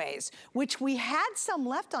Cowboys, which we had some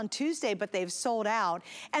left on Tuesday, but they've sold out.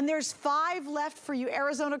 And there's 5 left for you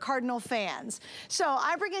Arizona Cardinal fans. So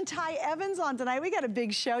I bring in Ty Evans on tonight. We got a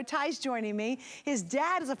big show. Ty's joining me. His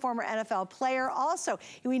dad is a former NFL player. Also,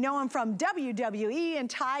 we know him from WWE. And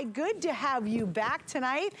Ty, good to have you back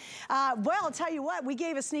tonight. Well, I'll tell you what, we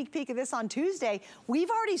gave a sneak peek of this on Tuesday. We've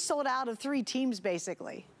already sold out of 3 teams,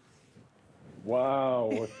 basically. Wow.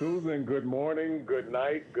 Well, Susan, good morning, good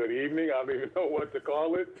night, good evening. I don't even know what to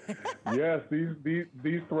call it. Yes,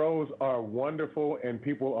 these throws are wonderful, and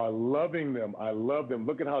people are loving them. I love them.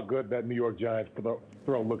 Look at how good that New York Giants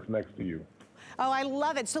throw looks next to you. Oh, I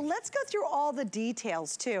love it. So let's go through all the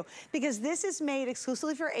details, too, because this is made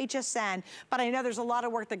exclusively for HSN, but I know there's a lot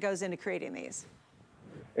of work that goes into creating these.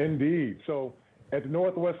 Indeed. So at the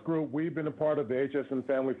Northwest Group, we've been a part of the HSN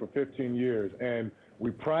family for 15 years, and we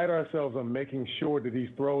pride ourselves on making sure that these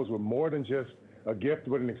throws were more than just a gift,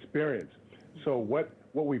 but an experience. So what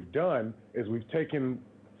we've done is we've taken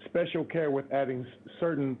special care with adding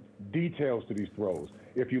certain details to these throws.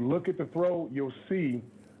 If you look at the throw, you'll see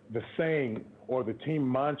the saying or the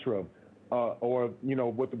team mantra, or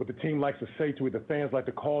what the team likes to say to it, the fans like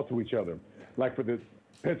to call to each other. Like for the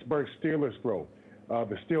Pittsburgh Steelers throw,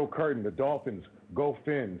 the steel curtain, the Dolphins, go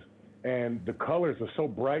Fins. And the colors are so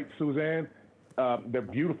bright, Suzanne. They're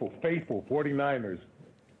beautiful, faithful 49ers.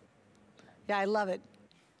 Yeah, I love it.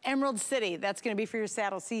 Emerald City, that's going to be for your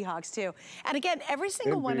Seattle Seahawks, too. And again, every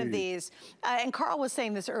single one of these, and Carl was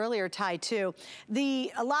saying this earlier, Ty, too,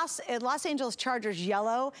 the Los Angeles Chargers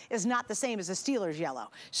yellow is not the same as the Steelers yellow.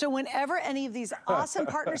 So whenever any of these awesome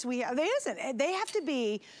partners we have, they have to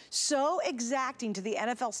be so exacting to the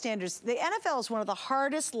NFL standards. The NFL is one of the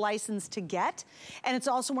hardest licenses to get, and it's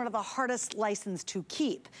also one of the hardest licenses to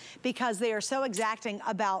keep because they are so exacting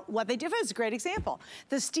about what they do. It's a great example.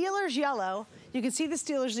 The Steelers yellow, you can see the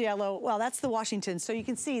Steelers yellow, well, that's the Washington, so you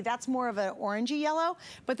can see that's more of an orangey yellow,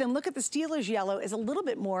 but then look at the Steelers yellow is a little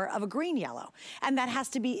bit more of a green yellow, and that has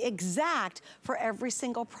to be exact for every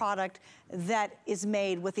single product that is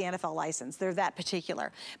made with the NFL license. They're that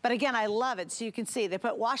particular. But again, I love it. So you can see they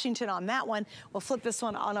put Washington on that one. We'll flip this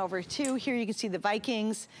one on over too. Here you can see the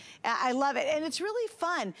Vikings. I love it. And it's really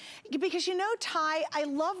fun because, you know, Ty, I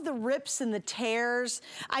love the rips and the tears.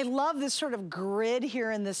 I love this sort of grid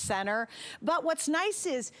here in the center. But what's nice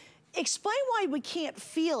is, explain why we can't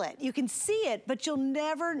feel it. You can see it, but you'll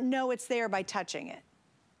never know it's there by touching it.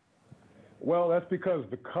 Well, that's because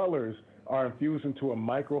the colors are infused into a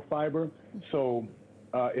microfiber, so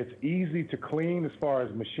it's easy to clean as far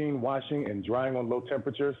as machine washing and drying on low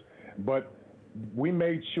temperatures, but we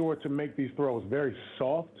made sure to make these throws very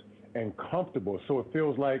soft and comfortable, so it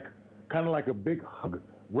feels like kind of like a big hug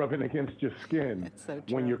rubbing against your skin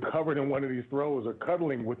when you're covered in one of these throws or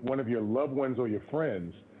cuddling with one of your loved ones or your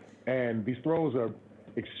friends. And these throws are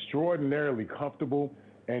extraordinarily comfortable.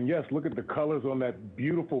 And yes, look at the colors on that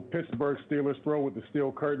beautiful Pittsburgh Steelers throw with the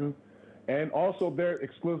steel curtain. And also they're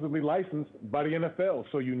exclusively licensed by the NFL.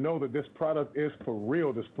 So you know that this product is for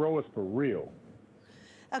real. This throw is for real.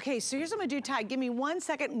 Okay, so here's what I'm gonna do, Ty. Give me 1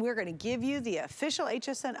 second and we're gonna give you the official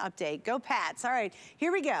HSN update. Go Pats. All right,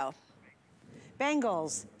 here we go.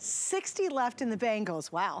 Bengals, 60 left in the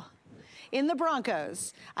Bengals. Wow. In the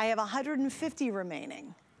Broncos, I have 150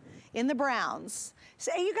 remaining. In the Browns,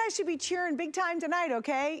 so you guys should be cheering big time tonight,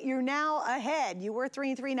 okay? You're now ahead. You were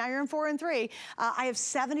 3-3, now you're in 4-3. I have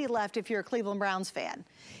 70 left if you're a Cleveland Browns fan.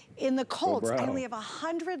 In the Colts, I only have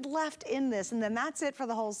 100 left in this, and then that's it for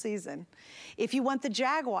the whole season. If you want the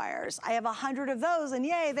Jaguars, I have 100 of those, and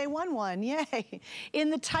yay, they won one, yay. In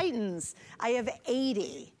the Titans, I have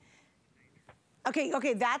 80.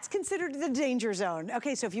 Okay, that's considered the danger zone.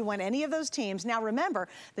 Okay, so if you want any of those teams, now remember,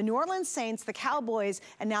 the New Orleans Saints, the Cowboys,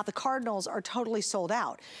 and now the Cardinals are totally sold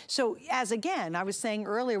out. So as again, I was saying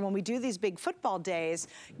earlier, when we do these big football days,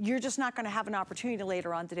 you're just not gonna have an opportunity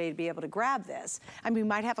later on today to be able to grab this. I mean, we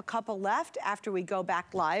might have a couple left after we go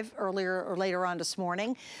back live earlier or later on this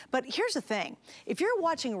morning. But here's the thing, if you're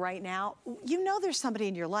watching right now, you know there's somebody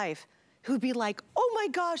in your life who'd be like, oh my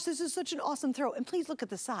gosh, this is such an awesome throw. And please look at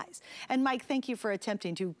the size. And Mike, thank you for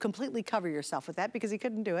attempting to completely cover yourself with that because he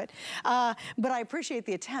couldn't do it. But I appreciate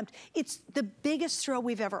the attempt. It's the biggest throw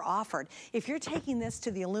we've ever offered. If you're taking this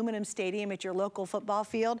to the aluminum stadium at your local football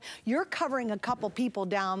field, you're covering a couple people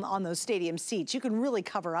down on those stadium seats. You can really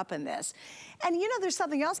cover up in this. And you know, there's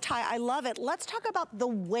something else, Ty, I love it. Let's talk about the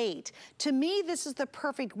weight. To me, this is the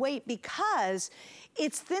perfect weight because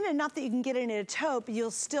it's thin enough that you can get it in a tote, but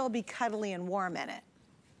you'll still be cuddly and warm in it.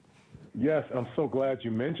 Yes, I'm so glad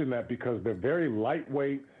you mentioned that because they're very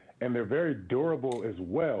lightweight and they're very durable as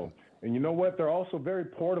well. And you know what? They're also very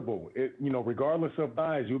portable. Regardless of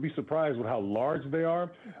size, you'll be surprised with how large they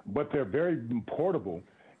are, but they're very portable.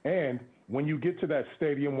 And when you get to that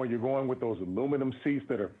stadium where you're going with those aluminum seats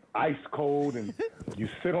that are ice cold and you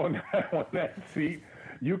sit on that seat,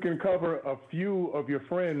 you can cover a few of your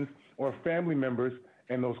friends or family members,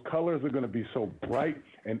 and those colors are going to be so bright,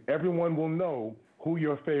 and everyone will know who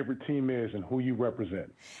your favorite team is and who you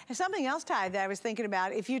represent. And something else, Ty, that I was thinking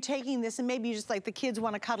about, if you're taking this and maybe you just like the kids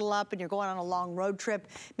want to cuddle up and you're going on a long road trip,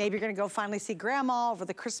 maybe you're going to go finally see grandma over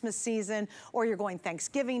the Christmas season, or you're going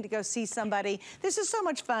Thanksgiving to go see somebody. This is so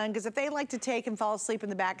much fun because if they like to take and fall asleep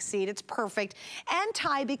in the back seat, it's perfect. And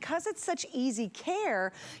Ty, because it's such easy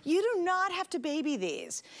care, you do not have to baby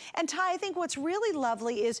these. And Ty, I think what's really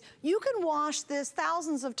lovely is you can wash this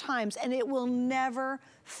thousands of times and it will never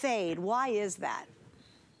fade. Why is that?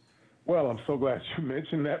 Well, I'm so glad you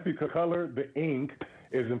mentioned that, because the ink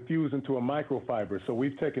is infused into a microfiber. So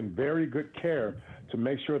we've taken very good care to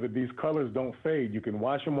make sure that these colors don't fade. You can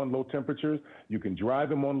wash them on low temperatures. You can dry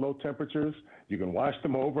them on low temperatures. You can wash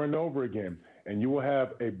them over and over again. And you will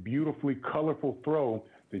have a beautifully colorful throw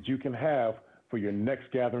that you can have for your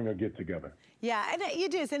next gathering or get together. Yeah, and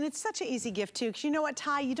it is, and it's such an easy gift too, because you know what,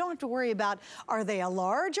 Ty, you don't have to worry about, are they a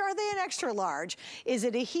large, are they an extra large? Is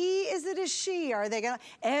it a he, is it a she? Are they gonna,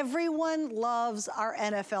 everyone loves our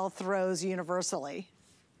NFL throws universally.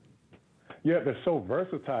 Yeah, they're so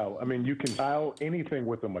versatile. I mean, you can style anything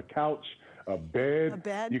with them, a couch, a bed. A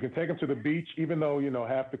bed. You can take them to the beach, even though,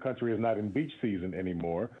 half the country is not in beach season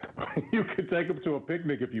anymore. You can take them to a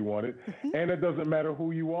picnic if you wanted. And it doesn't matter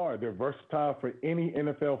who you are. They're versatile for any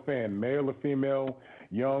NFL fan, male or female,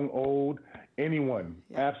 young, old, anyone,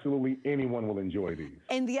 absolutely anyone will enjoy these.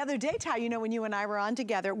 And the other day, Ty, when you and I were on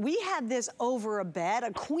together, we had this over a bed,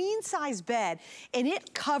 a queen size bed, and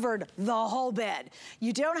it covered the whole bed.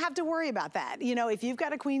 You don't have to worry about that. If you've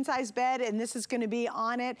got a queen size bed and this is gonna be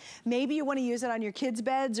on it, maybe you wanna use it on your kids'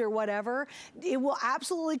 beds or whatever, it will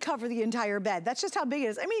absolutely cover the entire bed. That's just how big it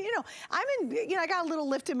is. I mean, I got a little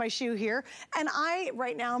lift in my shoe here, and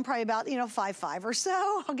right now I'm probably about, 5'5" or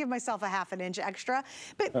so. I'll give myself a half an inch extra.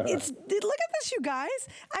 But look at this, you guys.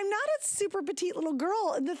 I'm not a super petite little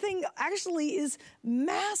girl, and the thing actually is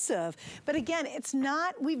massive. But again, it's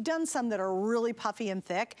not, we've done some that are really puffy and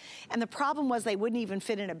thick, and the problem was they wouldn't even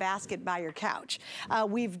fit in a basket by your couch.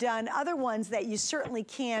 We've done other ones that you certainly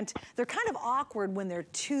can't, they're kind of awkward when they're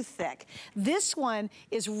too thick. This one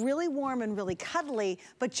is really warm and really cuddly,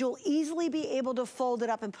 but you'll easily be able to fold it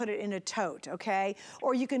up and put it in a tote, okay?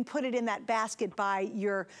 Or you can put it in that basket by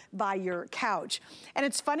your couch. And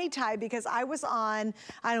it's funny, Ty, because I was on,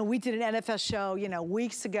 we did an NFL show,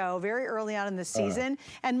 weeks ago, very early on in the season,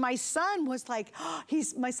 and my son was like,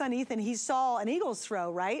 my son Ethan, he saw an Eagles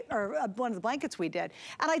throw, right? Or one of the blankets we did.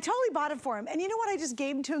 And I totally bought it for him. And you know what? I just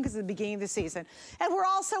gave him to him because it's the beginning of the season. And we're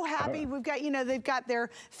all so happy. We've got, they've got their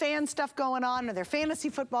fan stuff going on and their fantasy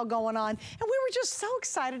football going on. And we were just so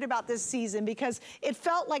excited about this season because it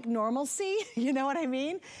felt like normalcy, you know what I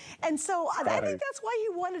mean? And so I think that's why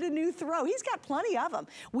he wanted a new throw. He's got plenty of them.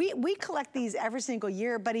 We collect these every single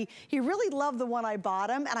year, but he really loved the one I bought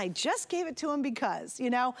him, and I just gave it to him because,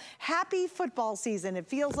 happy football season. It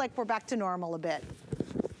feels like we're back to normal a bit.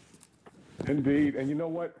 Indeed, and you know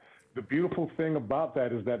what? The beautiful thing about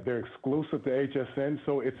that is that they're exclusive to HSN,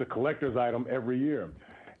 so it's a collector's item every year.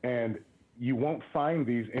 And you won't find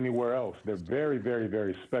these anywhere else. They're very, very,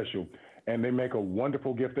 very special, and they make a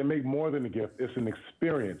wonderful gift. They make more than a gift. It's an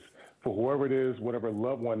experience for whoever it is, whatever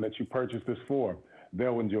loved one that you purchased this for.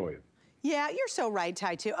 They'll enjoy it. Yeah, you're so right,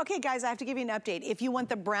 Ty, too. Okay, guys, I have to give you an update. If you want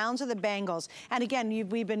the Browns or the Bengals, and again,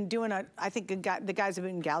 we've been doing I think the guys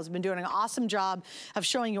and gals have been doing an awesome job of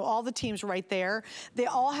showing you all the teams right there. They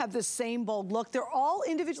all have the same bold look. They're all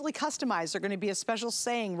individually customized. They're going to be a special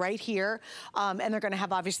saying right here, and they're going to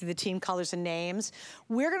have, obviously, the team colors and names.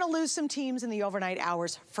 We're going to lose some teams in the overnight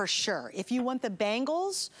hours for sure. If you want the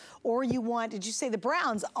Bengals or you want, did you say the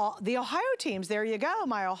Browns, the Ohio teams, there you go,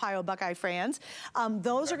 my Ohio Buckeye fans.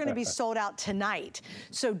 Those are going to be sold out tonight,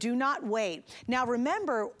 so do not wait. Now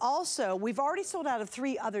remember, also, we've already sold out of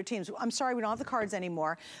 3 other teams. I'm sorry, we don't have the cards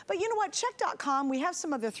anymore, but you know what, check.com, we have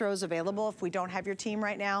some other throws available if we don't have your team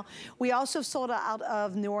right now. We also sold out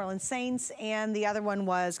of New Orleans Saints, and the other one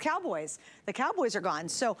was Cowboys. The Cowboys are gone,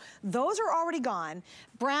 so those are already gone.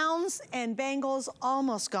 Browns and Bengals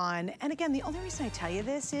almost gone, and again, the only reason I tell you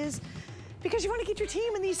this is because you want to get your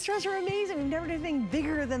team, and these throws are amazing. We've never done anything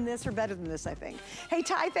bigger than this or better than this, I think. Hey,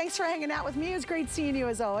 Ty, thanks for hanging out with me. It was great seeing you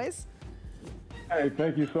as always. Hey,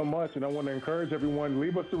 thank you so much, and I want to encourage everyone,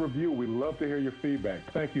 leave us a review. We'd love to hear your feedback.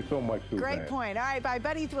 Thank you so much, Suzanne. Great point. All right, bye,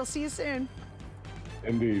 buddy. We'll see you soon.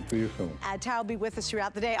 Indeed. See you soon. Ty will be with us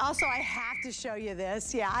throughout the day. Also, I have to show you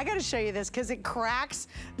this. Yeah, I got to show you this because it cracks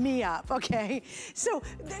me up, okay? So,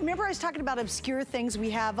 remember I was talking about obscure things we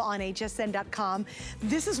have on hsn.com?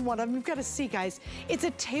 This is one of them. You've got to see, guys. It's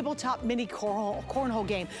a tabletop mini cornhole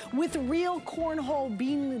game with real cornhole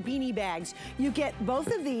beanie bags. You get both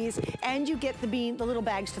of these, and you get the little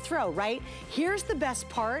bags to throw, right? Here's the best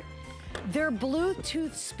part. They're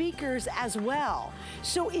Bluetooth speakers as well.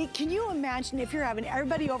 So can you imagine if you're having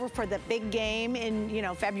everybody over for the big game in, you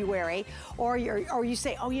know, February, or you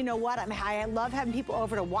say, oh, you know what, I love having people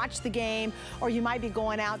over to watch the game, or you might be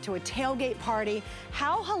going out to a tailgate party.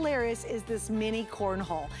 How hilarious is this mini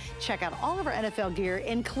cornhole? Check out all of our NFL gear,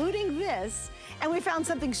 including this, and we found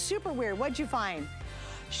something super weird. What'd you find?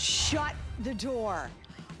 Shut the door.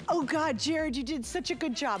 Oh God, Jared, you did such a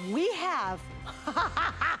good job. We have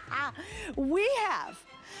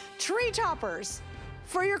tree toppers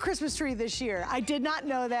for your Christmas tree this year. I did not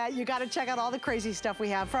know that. You got to check out all the crazy stuff we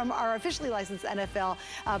have from our officially licensed NFL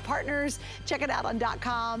partners. Check it out on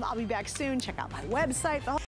 .com. I'll be back soon. Check out my website.